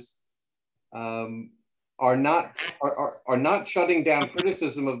businesses are not shutting down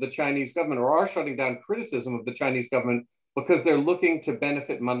criticism of the Chinese government, or are shutting down criticism of the Chinese government because they're looking to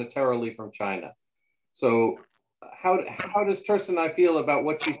benefit monetarily from China. So how does Tursunay feel about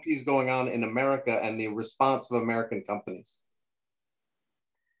what she sees going on in America and the response of American companies?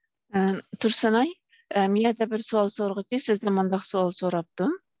 Tursunay, miyada bir sual sorğuchi, sizdan mundaq sual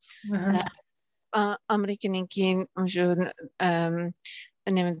so'rabdim. Amerikaninki shu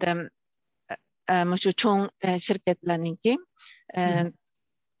nimada shu cho'ng shirkatlarninki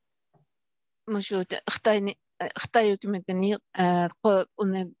shu Xitoy hukumatini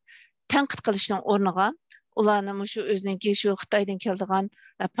uni tanqid qilishning o'rniga ularni mushu özünki şu Xitaydan keldigan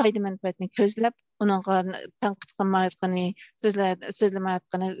payda menfaatini közlep, onunğa tanqid qilmayotgani,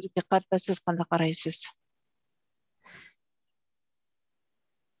 so'zlamayotgani qarta siz qanday qaraysiz?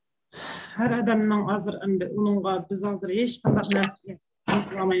 Her adamның azır endi onunğa biz azır hiç qandaq narsa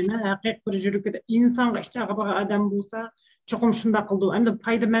qilmayman. Haqiqiy bir jürükde insonga işçağı bağı adam bolsa, çoxum şunda qıldı. Endi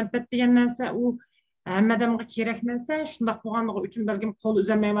payda menfaat degan narsa u hamma adamga kerak narsa. Şundaq bolganligi uchun belkim qo'l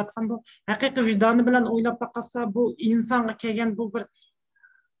uzamayotkanda, haqiqiy vijdoni bilan o'ylab baqsa, bu insonga kelgan bu bir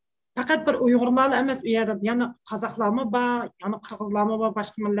faqat bir Uyg'urlar emas, u yerda yana qozoqlarmi bor, yana qirg'izlarmi bor,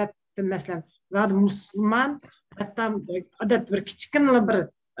 boshqa millatdan masalan, zodi musulmon, hatto odat bir kichkina bir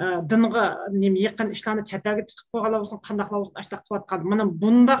dinga nima yaqin ishlarni chetga chiqib qo'yganlar bo'lsin, qandaqlar bo'lsin, ashta qilayotgan. Mana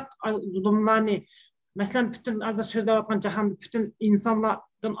bundaq zulmlarni masalan butun hozir so'zlayotgan jahonda butun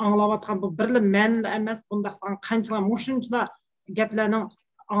insonlardan anglayotgan bu birli ma'nili emas, bundaq qanchalar mushunchalar gaplarning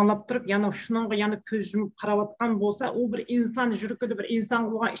anlap turib, yana shuningga yana ko'z yumib qarayotgan bo'lsa, u bir inson yurikida bir inson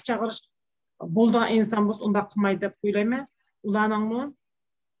bo'lgan ish chaqirish bo'lgan inson bo'lsa, unda qilmaydi deb o'ylayman. Ularning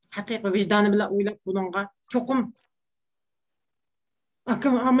haqiqiy vijdoni bilan o'ylab buningga cho'qim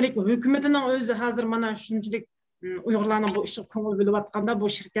Amerika hukumatining o'zi hozir mana shunchalik Uyg'urlarning bu ishga ko'ngil bo'layotganda bu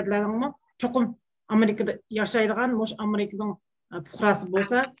shirkatlarning cho'qim Amerikada yashaydigan, mush Amerikaning fuqarosi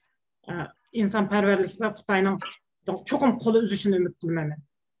bo'lsa, insonparvarlik va Xitoyning cho'qim qo'li uzishini umid qilaman.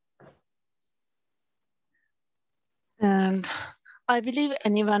 And I believe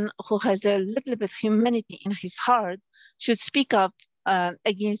anyone who has a little bit humanity in his heart should speak up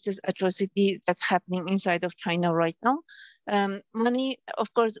against this atrocity that's happening inside of China right now. Money, of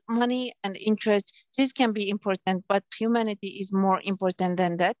course, money and interest, this can be important, but humanity is more important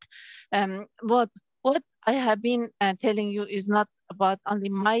than that. What I have been telling you is not about only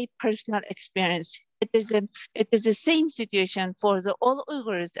my personal experience. It is the same situation for the all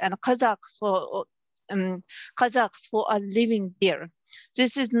Uyghurs and Kazakhs who are living there.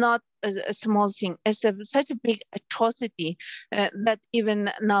 This is not a small thing. It's such a big atrocity that even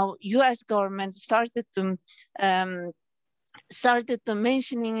now U.S. government started to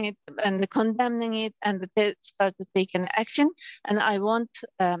mentioning it and condemning it, and they start to take an action. And I want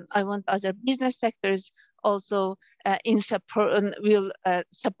other business sectors also will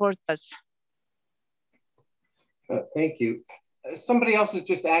support us. Thank you. Somebody else is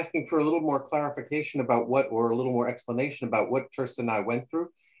just asking for a little more clarification about or a little more explanation about what Tursunay went through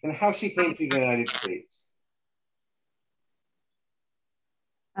and how she came to the United States.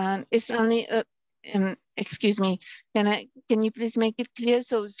 It's only, excuse me, can you please make it clear?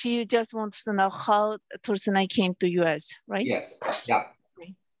 So she just wants to know how Tursunay came to US, right? Yes, yeah.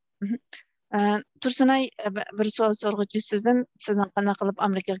 Tursunay, bir savol so'rg'uchi sizdan qanday qilib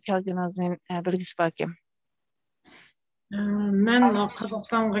Amerikaga kelganingizni bilgisi bor ekan. Men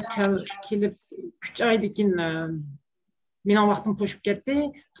Qozog'istonga kelib 3 oydan keyin mening vaqtim to'shib ketdi.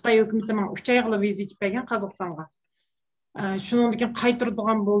 Xitoy hukumati menga 3 oy qilib viza ichib bergan Qozog'istonga. Shundan keyin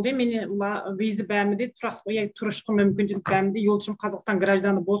qaytiradigan bo'ldi. Meni ular viza bermadi, turishga mumkinchilik bermadi. Yo'lchim Qozog'iston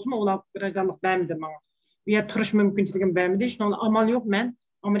grajdani bo'lsa-mu, ular grajdanlik bermadi menga. Bu yer turish mumkinchiligini bermadi. Shundan amal yo'q, men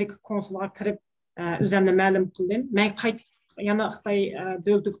Amerika konsuliga kirib o'zimni ma'lum qildim. Men yana Xitoy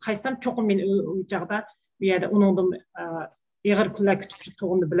davlatiga qaysam, cho'qim men u chaqda bu yerda uningdan ig'ir kunlar kutib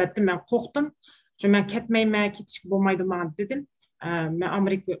turganini biladim. Men qo'rqdim. Men ketmayman, ketishga bo'lmaydi men dedim. Men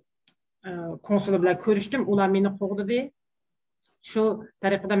Amerika konsuli bilan ko'rishdim. Ular meni qo'g'didi. Shu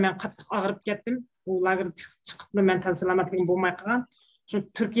tariqada men qattiq og'rib ketdim. Ularga chiqib men tan salomatligim bo'lmay qolgan. Shu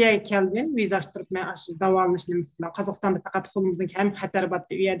Turkiyaga keldim, viza ochtirib men davolanish nimasi bilan Qozog'istonda faqat qo'limizning ham xatar bor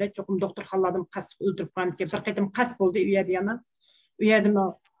edi. U yerda cho'qim doktorxonalardan qasd o'ldirib qo'ygan ekan. Bir qaytim qasd bo'ldi u yerda yana. U yerda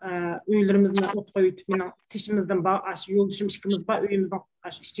uylarimizni o't qo'yib, mening tishimizdan yo'ldoshim ikkimiz bor, uyimizning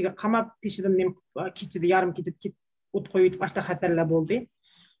ichiga qamab, tishidan kechida yarim ketib o't qo'yib, boshqa xatarlar bo'ldi.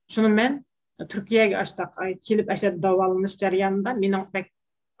 Shuni men Turkiyaga kelib davolanish jarayonida mening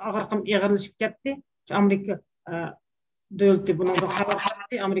og'riqim ig'irlashib ketdi. Amerika davlati bundan xabar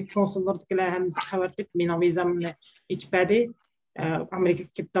qildi. Amerika konsullaridagilar hammasi xabar qilib, mening vizamni ichib berdi. Amerikaga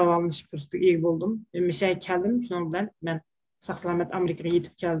kelib davolanish fursatiga ega bo'ldim. Mishay keldim, shuning bilan men sağ-salamat Amerika'ya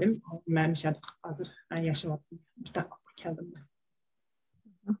yetib keldim. Men hozir yashayapman. Mustaqilga keldim.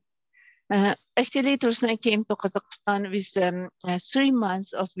 Actually, Tursunay came to Kazakhstan with 3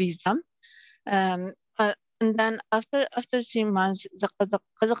 months of visa. And then after 3 months,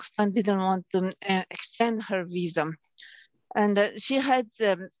 Kazakhstan didn't want to extend her visa. And she had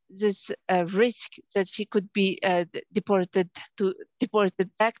this risk that she could be deported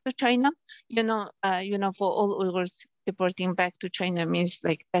back to China. You know, for all Uyghurs, deporting back to China means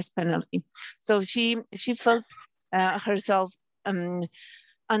like death penalty. So she felt herself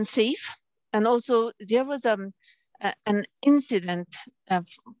unsafe and also there was an incident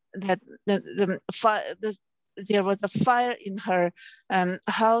that there was a fire in her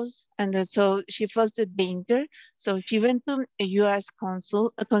house, and so she felt a danger. So she went to a U.S.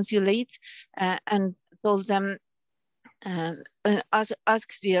 consulate and told them,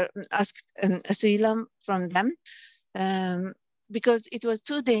 asked asylum from them, because it was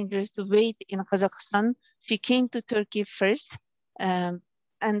too dangerous to wait in Kazakhstan. She came to Turkey first,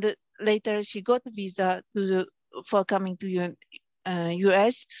 and later she got a visa for coming to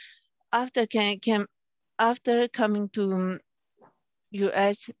U.S. After coming to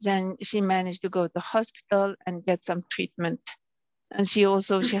U.S., then she managed to go to hospital and get some treatment. And she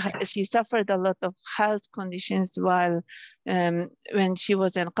suffered a lot of health conditions while when she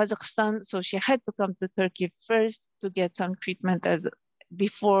was in Kazakhstan. So she had to come to Turkey first to get some treatment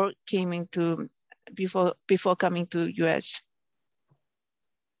before coming to U.S.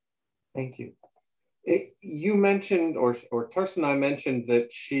 Thank you. You mentioned, or Tursunay mentioned,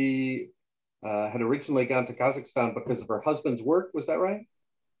 that she had originally gone to Kazakhstan because of her husband's work. Was that right?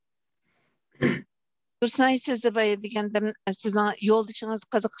 Tursunay siz degende sizin yo'ldoshingiz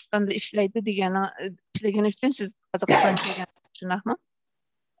Qozog'istonda ishlaydi ishlagan uchun siz Qozog'istonga kelgan, shundaqmi?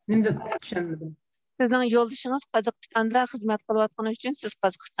 Endi tushundim. Sizning yo'ldoshingiz Qozog'istonda xizmat qilayotgani uchun siz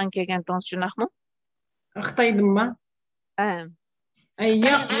Qozog'istonga kelgandingiz, shundaqmi? Xitoydimmi?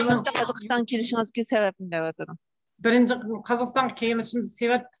 Yo'q, Qozog'istonga kelishingizga sababni deyapman. Birinchi Qozog'istonga kelishim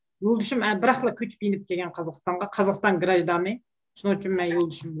sebep yo'ldoshim biraqla ko'chib inib kelgan Qozog'istonga, Qozog'iston grajdani. Shuning uchun men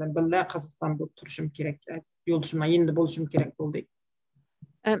yo'ldoshim bilan birga Qozog'istonda turishim kerak. Yo'ldoshim endi bo'lishim kerak bo'ldi.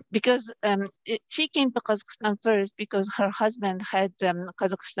 Because she came to Kazakhstan first because her husband had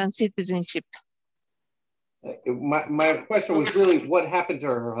Kazakhstan citizenship. My question was really what happened to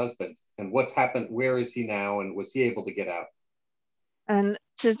her husband and what's happened, where is he now, and was he able to get out? And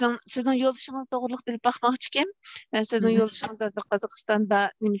sizning yo'ldoshingiz to'g'riliq bilib baxmoqchi ekan. Sizning yo'ldoshingiz hozir Qozog'istonda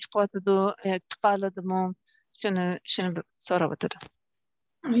nima qilyapti, chiqaladimi? Shuni so'rab o'tadi.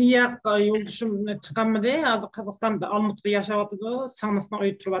 Yo'q, yo'ldoshim chiqamadi. Hozir Qozog'istonda Olmutda yashayapti, sanasini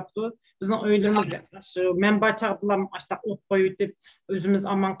uy turyapti. Bizning uylarimiz shu manba chaqdilar ashta o't qo'yib deb o'zimiz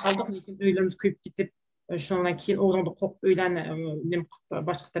amon qoldik, lekin uylarimiz kuyib ketib, shundan keyin o'g'limni qo'qib uylarni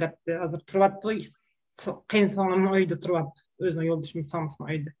boshqa tarafda hozir turyapti. Qiynsanamning uyida turyapti. O'zining yo'ldoshim sanasini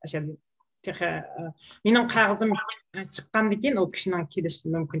uyida yashaydi. Mening qog'ozim chiqqandan keyin u kishining kelish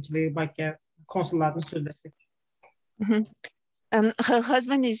mumkinchiligi balki konsullarni so'zlasak. Her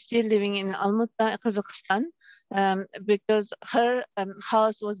husband is still living in Almaty, Kazakhstan, because her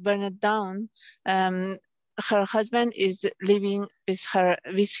house was burned down. Her husband is living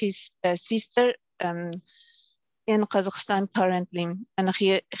with his sister in Kazakhstan currently, and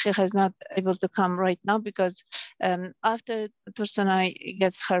he has not able to come right now because after Tursunay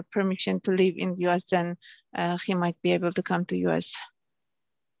gets her permission to live in the US, then he might be able to come to US.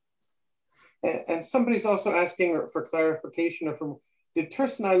 And somebody's also asking for clarification did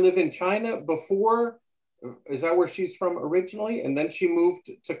Tursunay live in China before? Is that where she's from originally? And then she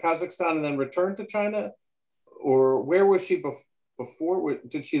moved to Kazakhstan and then returned to China? Or where was she before?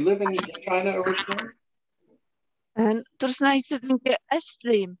 Did she live in China originally? And Tursunay sizningki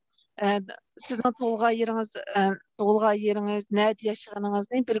asli sizning tug'ilgan yeringiz nerede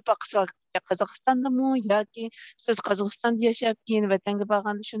yashaganingizning bilib baqishga Qozog'istondami yoki siz Qozog'istonda yashab keyin vatanga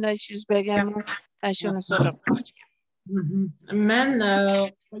borganda shunday ish yuz berganmi? Shuni so'rab qo'ymoqchi. Men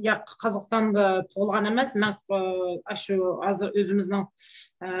Qozog'istonda tug'ilgan emas, men shu hozir o'zimizning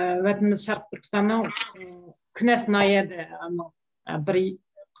vatanimiz Sharq Turkistonning Kunas noyada bir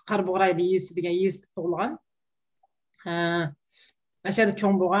Qarbo'g'rayda yesi degan yesda tug'ilgan. Ashada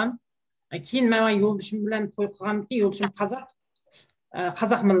cho'ng bo'lgan. Keyin men yo'ldoshim bilan to'y qilgandan keyin yo'ldoshim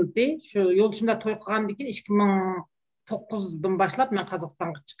Qozoq millati. Shu yo'ldoshimda to'y qilgandan keyin 2009dan boshlab men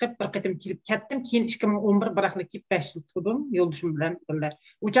Qozog'istonga chiqib bir qatim kelib ketdim. Keyin 2011 biraqli kelib 5 yil turdim yo'ldoshim bilan birga.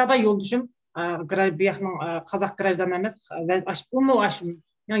 U chaqda yo'ldoshim bu Qozoq grajdan emas,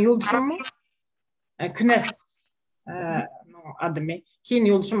 yani yo'ldoshim Kunas adimi. Keyin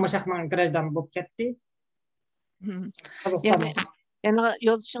yo'ldoshim boshaqning grajdan bo'lib ketdi. Yani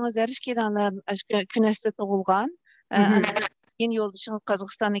yo'ldoshingiz erishganlar Kunasda tug'ilgan, keyin yo'ldoshingiz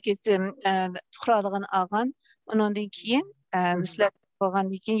Qozog'istonga ketib fuqaroligini olgan, undan keyin sizlar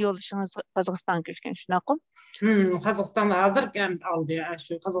bo'lgandan keyin yo'ldoshingiz Qozog'istonga ko'chgan, shunaqmi? Qozog'istonda hozir oldi,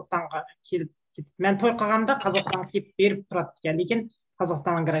 shu Qozog'istonga kelib ketib. Men to'y qilganda Qozog'istonga kelib berib turadi, lekin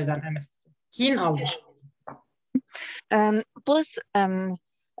Qozog'istonning grajdan emas. Keyin oldi.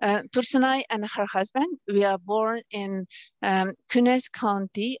 Tursunay and her husband were born in Kunes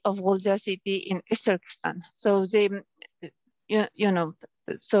County of Volga City in East Turkestan. So they,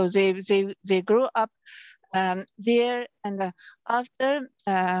 So they grew up there, and after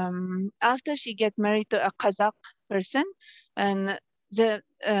she get married to a Kazakh person, and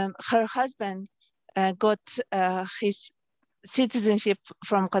her husband got his citizenship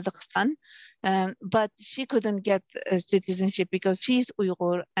from Kazakhstan, but she couldn't get citizenship because she's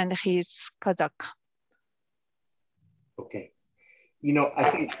Uyghur and he's Kazakh. Okay. You know, I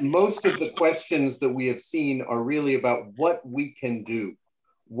think most of the questions that we have seen are really about what we can do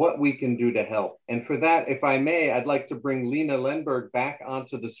to help. And for that, if I may, I'd like to bring Lina Lenberg back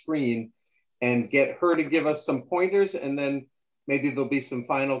onto the screen and get her to give us some pointers, and then maybe there'll be some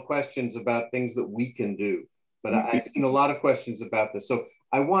final questions about things that we can do. But I've seen a lot of questions about this. So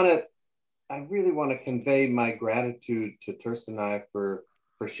I really want to convey my gratitude to Tursunay for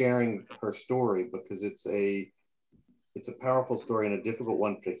sharing her story, because it's a powerful story and a difficult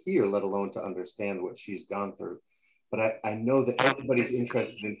one to hear, let alone to understand what she's gone through. But I know that everybody's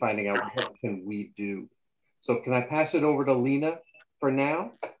interested in finding out what can we do. So can I pass it over to Lina for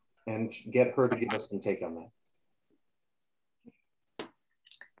now and get her to give us some take on that?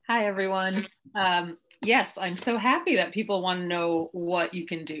 Hi, everyone. Yes, I'm so happy that people want to know what you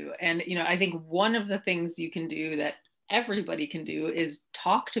can do. And, you know, I think one of the things you can do that everybody can do is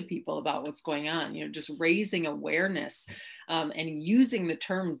talk to people about what's going on, you know, just raising awareness and using the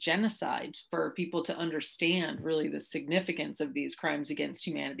term genocide for people to understand really the significance of these crimes against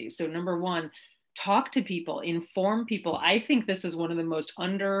humanity. So number one, talk to people, inform people. I think this is one of the most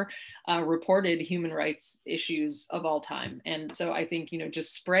reported human rights issues of all time. And so I think, you know,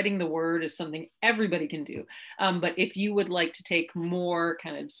 just spreading the word is something everybody can do. But if you would like to take more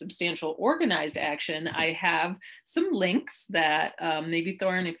kind of substantial organized action, I have some links that maybe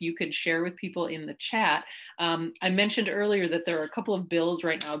Thorin, if you could share with people in the chat. I mentioned earlier that there are a couple of bills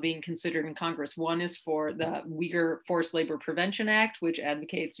right now being considered in Congress. One is for the Uyghur Forced Labor Prevention Act, which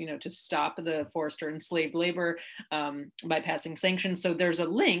advocates, you know, to stop the forced or enslaved labor by passing sanctions. So there's a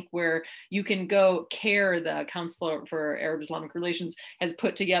link where you can go. CARE, the Council for Arab Islamic Relations, has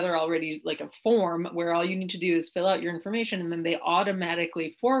put together already like a form where all you need to do is fill out your information, and then they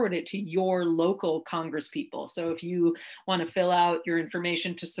automatically forward it to your local Congress people. So if you want to fill out your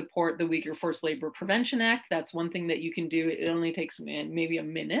information to support the Uyghur Forced Labor Prevention Act, that's one thing that you can do. It only takes maybe a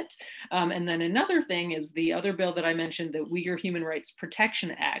minute. And then another thing is the other bill that I mentioned, the Uyghur Human Rights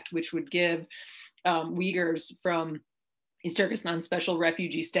Protection Act, which would give Uyghurs from East Turkestan special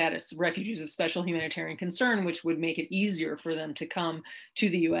refugee status, refugees of special humanitarian concern, which would make it easier for them to come to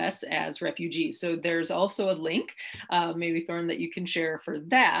the US as refugees. So there's also a link, maybe Thorn, that you can share for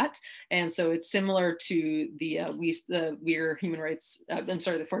that. And so it's similar to the Uyghur Human Rights,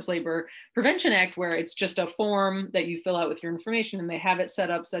 the Forced Labor Prevention Act, where it's just a form that you fill out with your information, and they have it set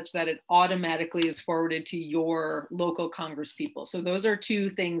up such that it automatically is forwarded to your local Congress people. So those are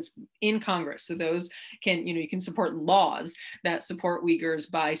two things in Congress. So those can, you can support laws that support Uyghurs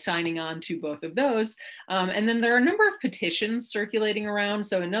by signing on to both of those. And then there are a number of petitions circulating around.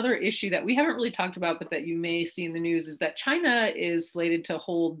 So another issue that we haven't really talked about, but that you may see in the news, is that China is slated to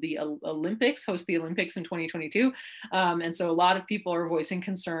hold the Olympics, host the Olympics in 2022. And so a lot of people are voicing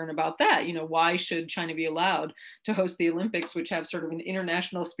concern about that. Why should China be allowed to host the Olympics, which have sort of an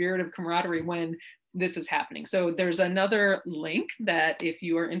international spirit of camaraderie, when this is happening? So there's another link that if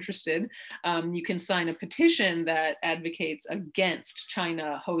you are interested, you can sign a petition that advocates against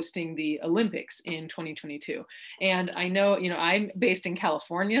China hosting the Olympics in 2022. And I know, I'm based in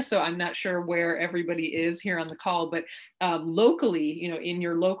California, so I'm not sure where everybody is here on the call, but locally, in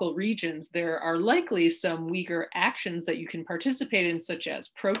your local regions, there are likely some Uyghur actions that you can participate in, such as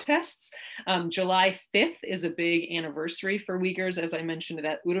protests. July 5th is a big anniversary for Uyghurs, as I mentioned,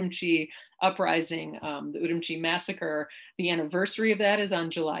 that Urumqi uprising, the Urumqi massacre. The anniversary of that is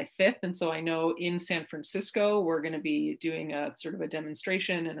on July 5th. And so I know in San Francisco, we're going to be doing a sort of a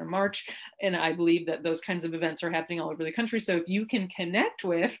demonstration and a march. And I believe that those kinds of events are happening all over the country. So if you can connect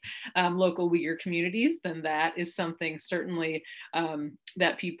with local Uyghur communities, then that is something certainly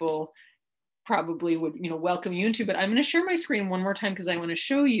that people probably would welcome you into. But I'm going to share my screen one more time because I want to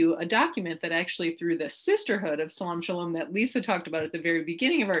show you a document that actually, through the Sisterhood of Salam Shalom that Lisa talked about at the very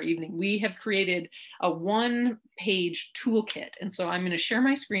beginning of our evening, we have created a one-page toolkit. And so I'm going to share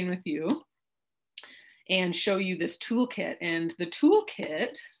my screen with you. and show you this toolkit. And the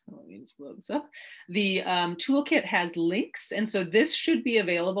toolkit, so let me just blow this up. The toolkit has links. And so this should be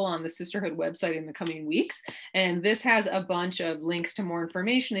available on the Sisterhood website in the coming weeks. And this has a bunch of links to more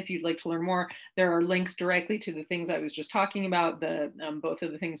information. If you'd like to learn more, there are links directly to the things I was just talking about, the both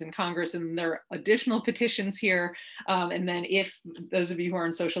of the things in Congress, and there are additional petitions here. And then if those of you who are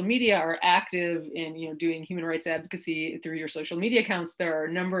on social media are active in doing human rights advocacy through your social media accounts, there are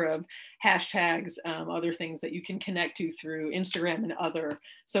a number of hashtags, other things that you can connect to through Instagram and other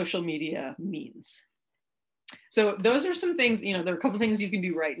social media means. So those are some things, there are a couple things you can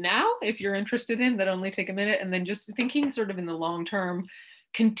do right now if you're interested in that only take a minute, and then just thinking sort of in the long term,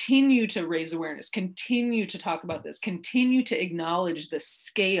 continue to raise awareness, continue to talk about this, continue to acknowledge the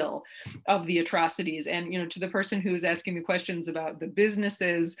scale of the atrocities. And, to the person who is asking the questions about the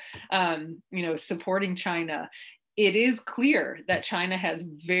businesses, supporting China, it is clear that China has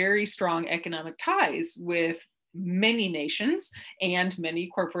very strong economic ties with many nations and many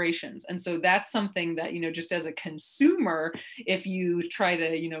corporations. And so that's something that, just as a consumer, if you try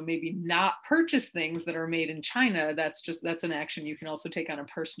to, maybe not purchase things that are made in China, that's an action you can also take on a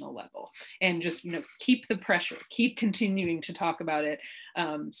personal level. And just, keep the pressure, keep continuing to talk about it,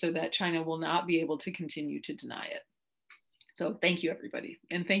 so that China will not be able to continue to deny it. So thank you, everybody.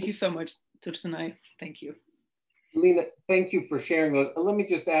 And thank you so much, Tursunay. Thank you. Lina, thank you for sharing those. Let me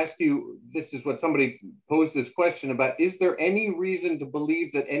just ask you, this is what somebody posed this question about, is there any reason to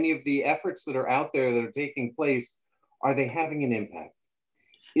believe that any of the efforts that are out there that are taking place, are they having an impact?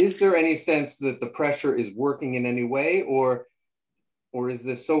 Is there any sense that the pressure is working in any way, or is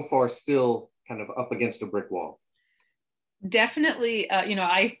this so far still kind of up against a brick wall? Definitely,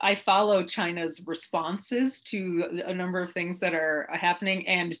 I follow China's responses to a number of things that are happening,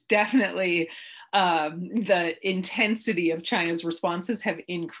 and definitely the intensity of China's responses have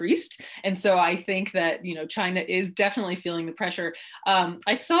increased. And so I think that, China is definitely feeling the pressure.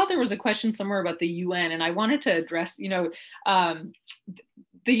 I saw there was a question somewhere about the UN, and I wanted to address, the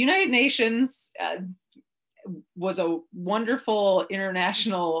United Nations was a wonderful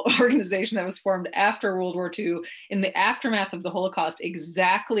international organization that was formed after World War II in the aftermath of the Holocaust,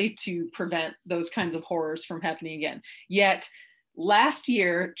 exactly to prevent those kinds of horrors from happening again. Yet last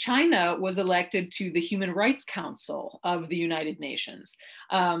year, China was elected to the Human Rights Council of the United Nations.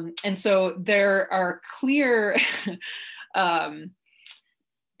 And so there are clear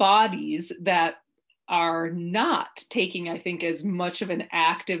bodies that are not taking, I think, as much of an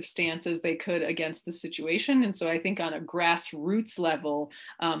active stance as they could against the situation. And so I think on a grassroots level,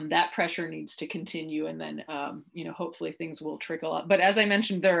 that pressure needs to continue, and then, hopefully things will trickle up. But as I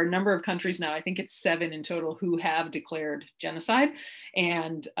mentioned, there are a number of countries now, I think it's 7 in total, who have declared genocide,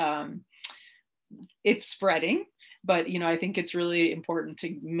 and it's spreading. But, I think it's really important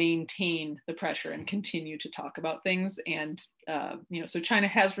to maintain the pressure and continue to talk about things. And, so China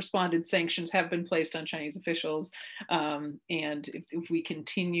has responded, sanctions have been placed on Chinese officials. And if we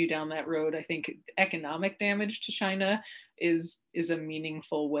continue down that road, I think economic damage to China is a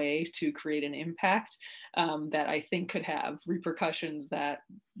meaningful way to create an impact that I think could have repercussions that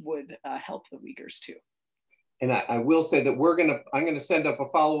would help the Uyghurs too. And I will say that I'm gonna send up a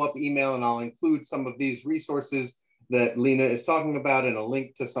follow-up email, and I'll include some of these resources that Lina is talking about, and a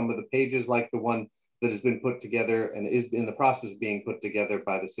link to some of the pages like the one that has been put together and is in the process of being put together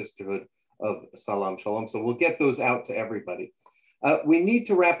by the Sisterhood of Salam Shalom. So we'll get those out to everybody. We need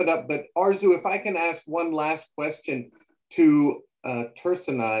to wrap it up, but Arzu, if I can ask one last question to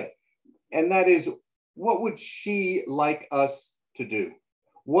Tursunay, and that is, what would she like us to do?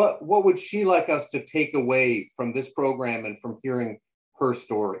 What would she like us to take away from this program and from hearing her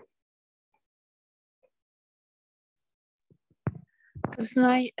story?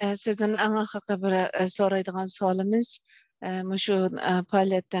 Tursunay, sizden аңа хакы bir soraydigan sualımız, şu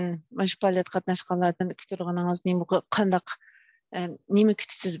faaliyet katnaşkanlardan kütürgünüňiz nime kandak, nime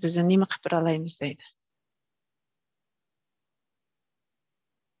kütüsiz bize, nime kıpır alayımız deydi.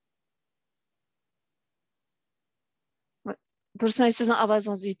 Tursunay, sizin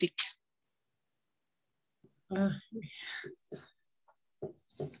avazınızı yedik.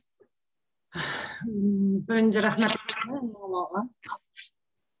 Birinci rahmet.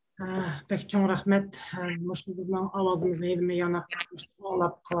 Pek çok rahmet. Bizden avazımızı elime yanak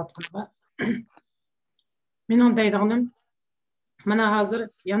ağlap kalatqanda. Menin deydiğim, mana hazır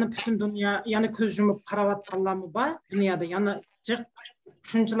yana bütün dünya, yana köz jumup qarap atqanlarmı bar dünyada, yana jiq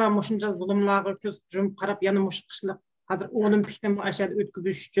şunçalar muşunca zulümlarga köz jumup qarap yana muş qışlıq hazır olimpikni aşağı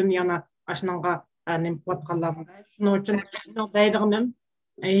ötküzüş üçün yana aşınanğa nem qatqanlarmı. Şunun üçün menin deydiğim,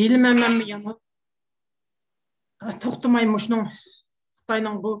 elime yana toxtamay muşunun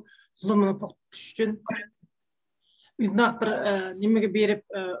Xitayning bu зұлымын тоқтатыш үшін ұйнақ бір немеге беріп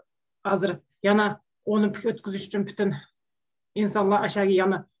азыр яна оны өткізіш үшін бүтін иншалла ашаги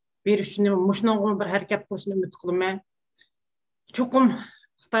яна беріш үшін мұшынан бір әрекет қылышын үміт қылыма чоқым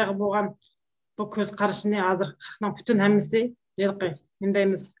Қытайға болған бұл көз қарышыны азыр қақнан бүтін әмісі делқи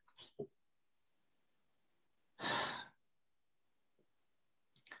мендаймыз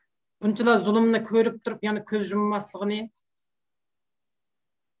бұншыла зұлымны көріп тұрып яны көз жұммаслығыны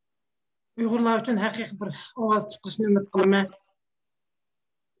ұйғырлар үшін хақиқи бір оваз çıkışını үміт қылыма.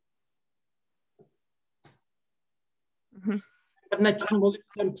 Bir neçe gün болып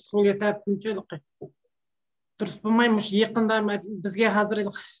психология тараптан жолыққа. Дұрыс болмаймыш еқында бізге hazır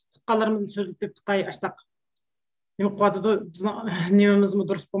тұтқаларымыздың сөзілтіп Қытай аштақ. Мен қуатыды біздің немеміз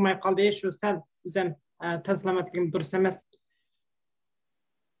дұрыс болмай қалды. Шу сәл өзім тәсіламатлығым дұрыс емес.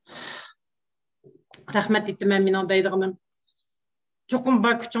 Рахмет еттім мен андайдығыным. Çokum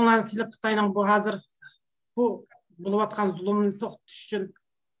bak küçüklerin silip Xitayның bu hazır bu bulup atkan zulümünü toxtutуш üçün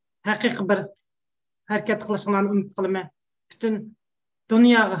haqiqi bir hareket kılışından ümit kılıma. Bütün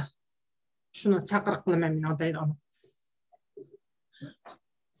dünyaga şunu çakırık kılıma men adaydım.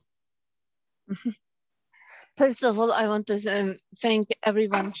 First of all, I want to thank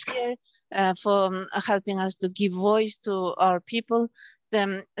everyone here for helping us to give voice to our people.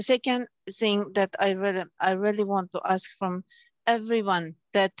 The second thing that I really want to ask from everyone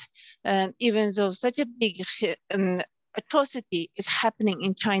that even though such a big atrocity is happening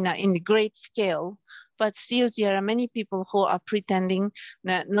in China in a great scale, but still there are many people who are pretending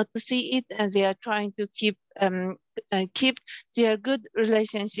not to see it, and they are trying to keep their good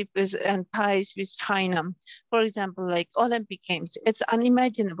relationships and ties with China. For example, like Olympic Games, it's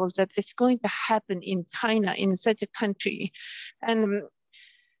unimaginable that it's going to happen in China, in such a country, and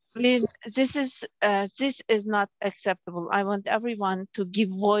this is not acceptable. I want everyone to give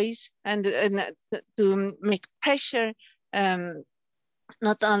voice and to make pressure,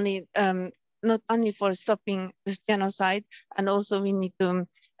 not only for stopping this genocide, and also we need to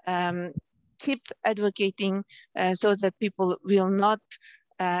keep advocating so that people will not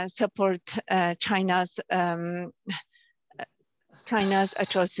support China's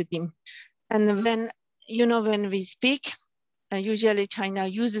atrocity. And when we speak, usually China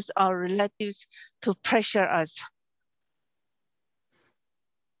uses our relatives to pressure us.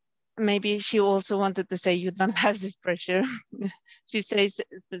 Maybe she also wanted to say you don't have this pressure. She says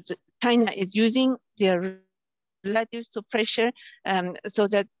China is using their relatives to pressure so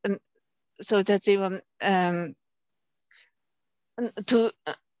that they will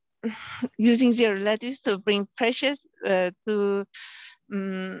using their relatives to bring pressures to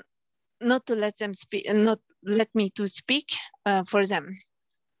not to let them speak, not let me to speak for them.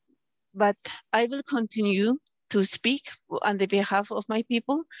 But I will continue to speak on the behalf of my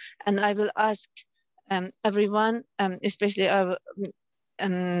people, and I will ask everyone, especially I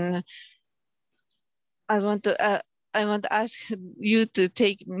want to ask you to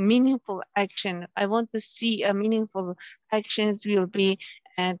take meaningful action. I want to see meaningful actions will be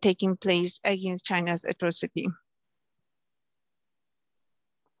taking place against China's atrocity.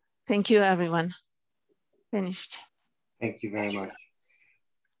 Thank you, everyone. Finished. Thank you very much.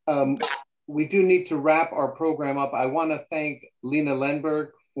 We do need to wrap our program up. I want to thank Lina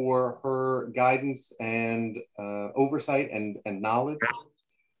Lenberg for her guidance and oversight and knowledge.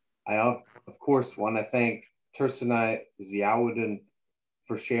 I, of course, want to thank Tursunay Ziyawudun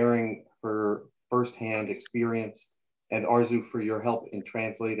for sharing her firsthand experience, and Arzu for your help in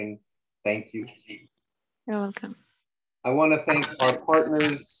translating. Thank you. You're welcome. I want to thank our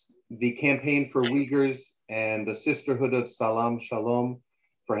partners, the Campaign for Uyghurs and the Sisterhood of Salam Shalom,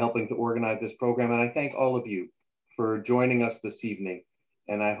 for helping to organize this program. And I thank all of you for joining us this evening.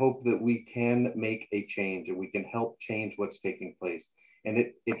 And I hope that we can make a change and we can help change what's taking place. And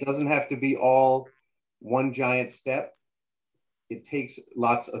it doesn't have to be all one giant step. It takes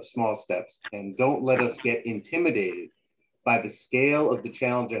lots of small steps. And don't let us get intimidated by the scale of the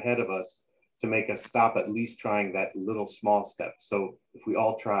challenge ahead of us to make us stop at least trying that little small step. So if we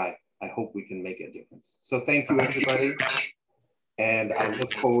all try, I hope we can make a difference. So thank you, everybody. And I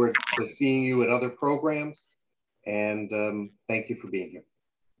look forward to seeing you at other programs. And thank you for being here.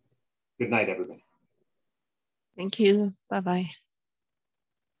 Good night, everybody. Thank you. Bye-bye.